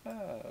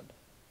 add.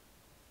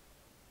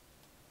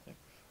 I think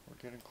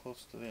we're getting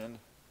close to the end.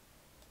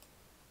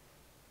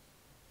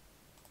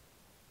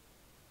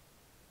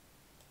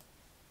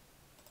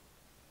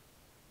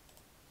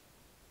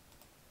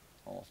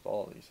 Almost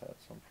all of these had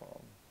some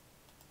problem.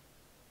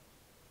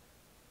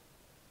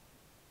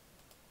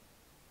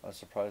 I was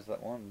surprised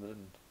that one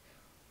didn't.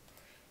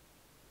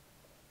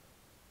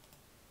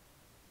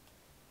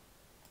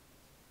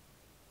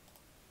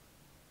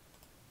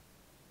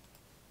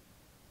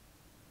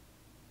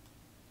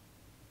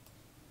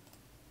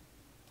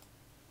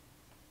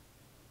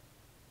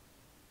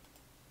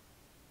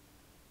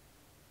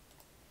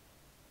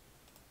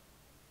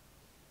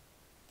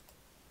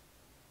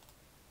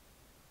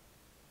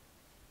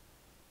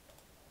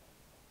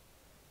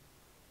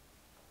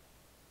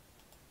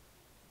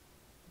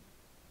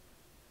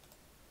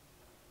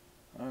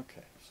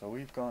 Okay, so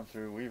we've gone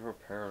through, we've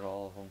repaired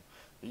all of them.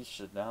 These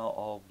should now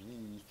all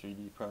be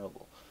 3D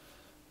printable.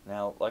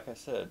 Now, like I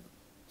said,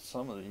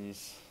 some of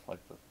these, like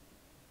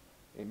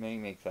it may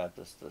make that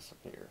just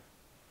disappear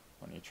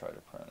when you try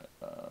to print it.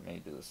 It may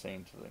do the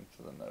same thing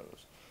to the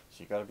nose.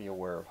 So you got to be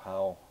aware of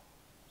how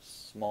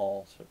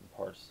small certain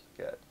parts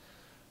get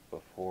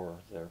before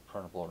they're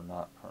printable or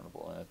not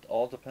printable. And it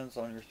all depends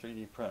on your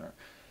 3D printer.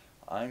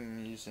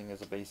 I'm using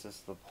as a basis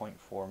the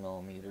 0.4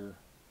 millimeter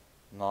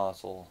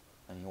nozzle,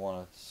 and you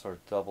want to sort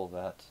of double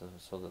that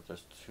so that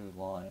there's 2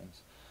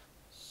 lines,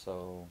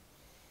 so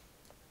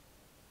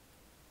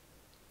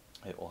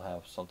it will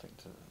have something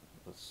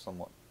that's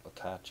somewhat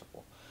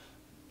attachable.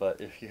 But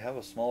if you have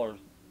a smaller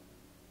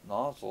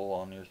nozzle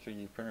on your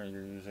 3D printer,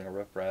 you're using a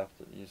riprap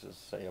that uses,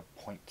 say, a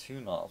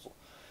 0.2 nozzle,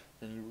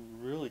 then you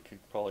really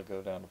could probably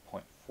go down to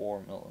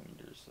 0.4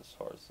 millimeters as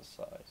far as the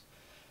size.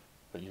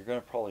 But you're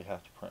going to probably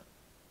have to print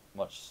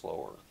much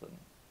slower than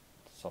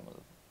some of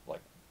the,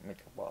 like,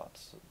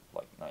 MicroBots,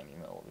 like 90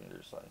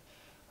 millimeters.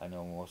 I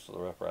know most of the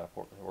riprap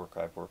work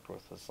I've worked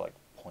with is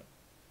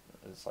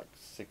like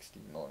 60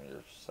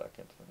 millimeters per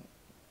second, and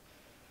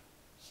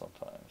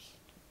sometimes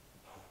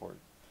before.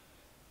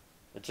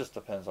 It just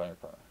depends on your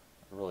printer.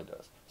 It really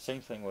does. Same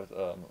thing with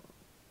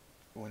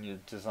when you're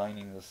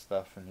designing this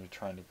stuff and you're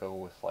trying to go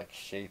with like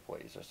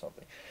shapeways or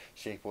something.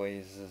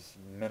 Shapeways is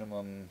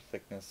minimum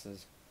thickness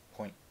is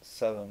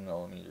 0.7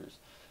 millimeters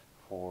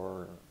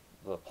for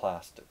the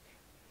plastic,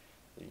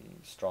 the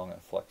strong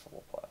and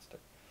flexible plastic.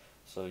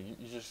 So you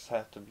just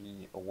have to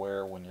be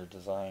aware when you're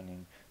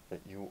designing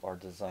that you are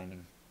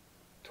designing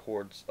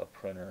towards a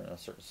printer and a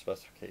certain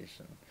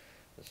specification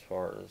as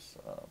far as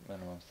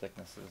minimum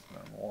thicknesses,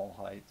 minimum wall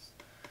heights,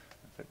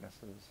 and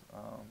thicknesses.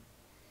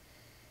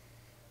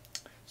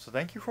 So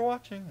thank you for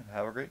watching, and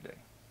have a great day.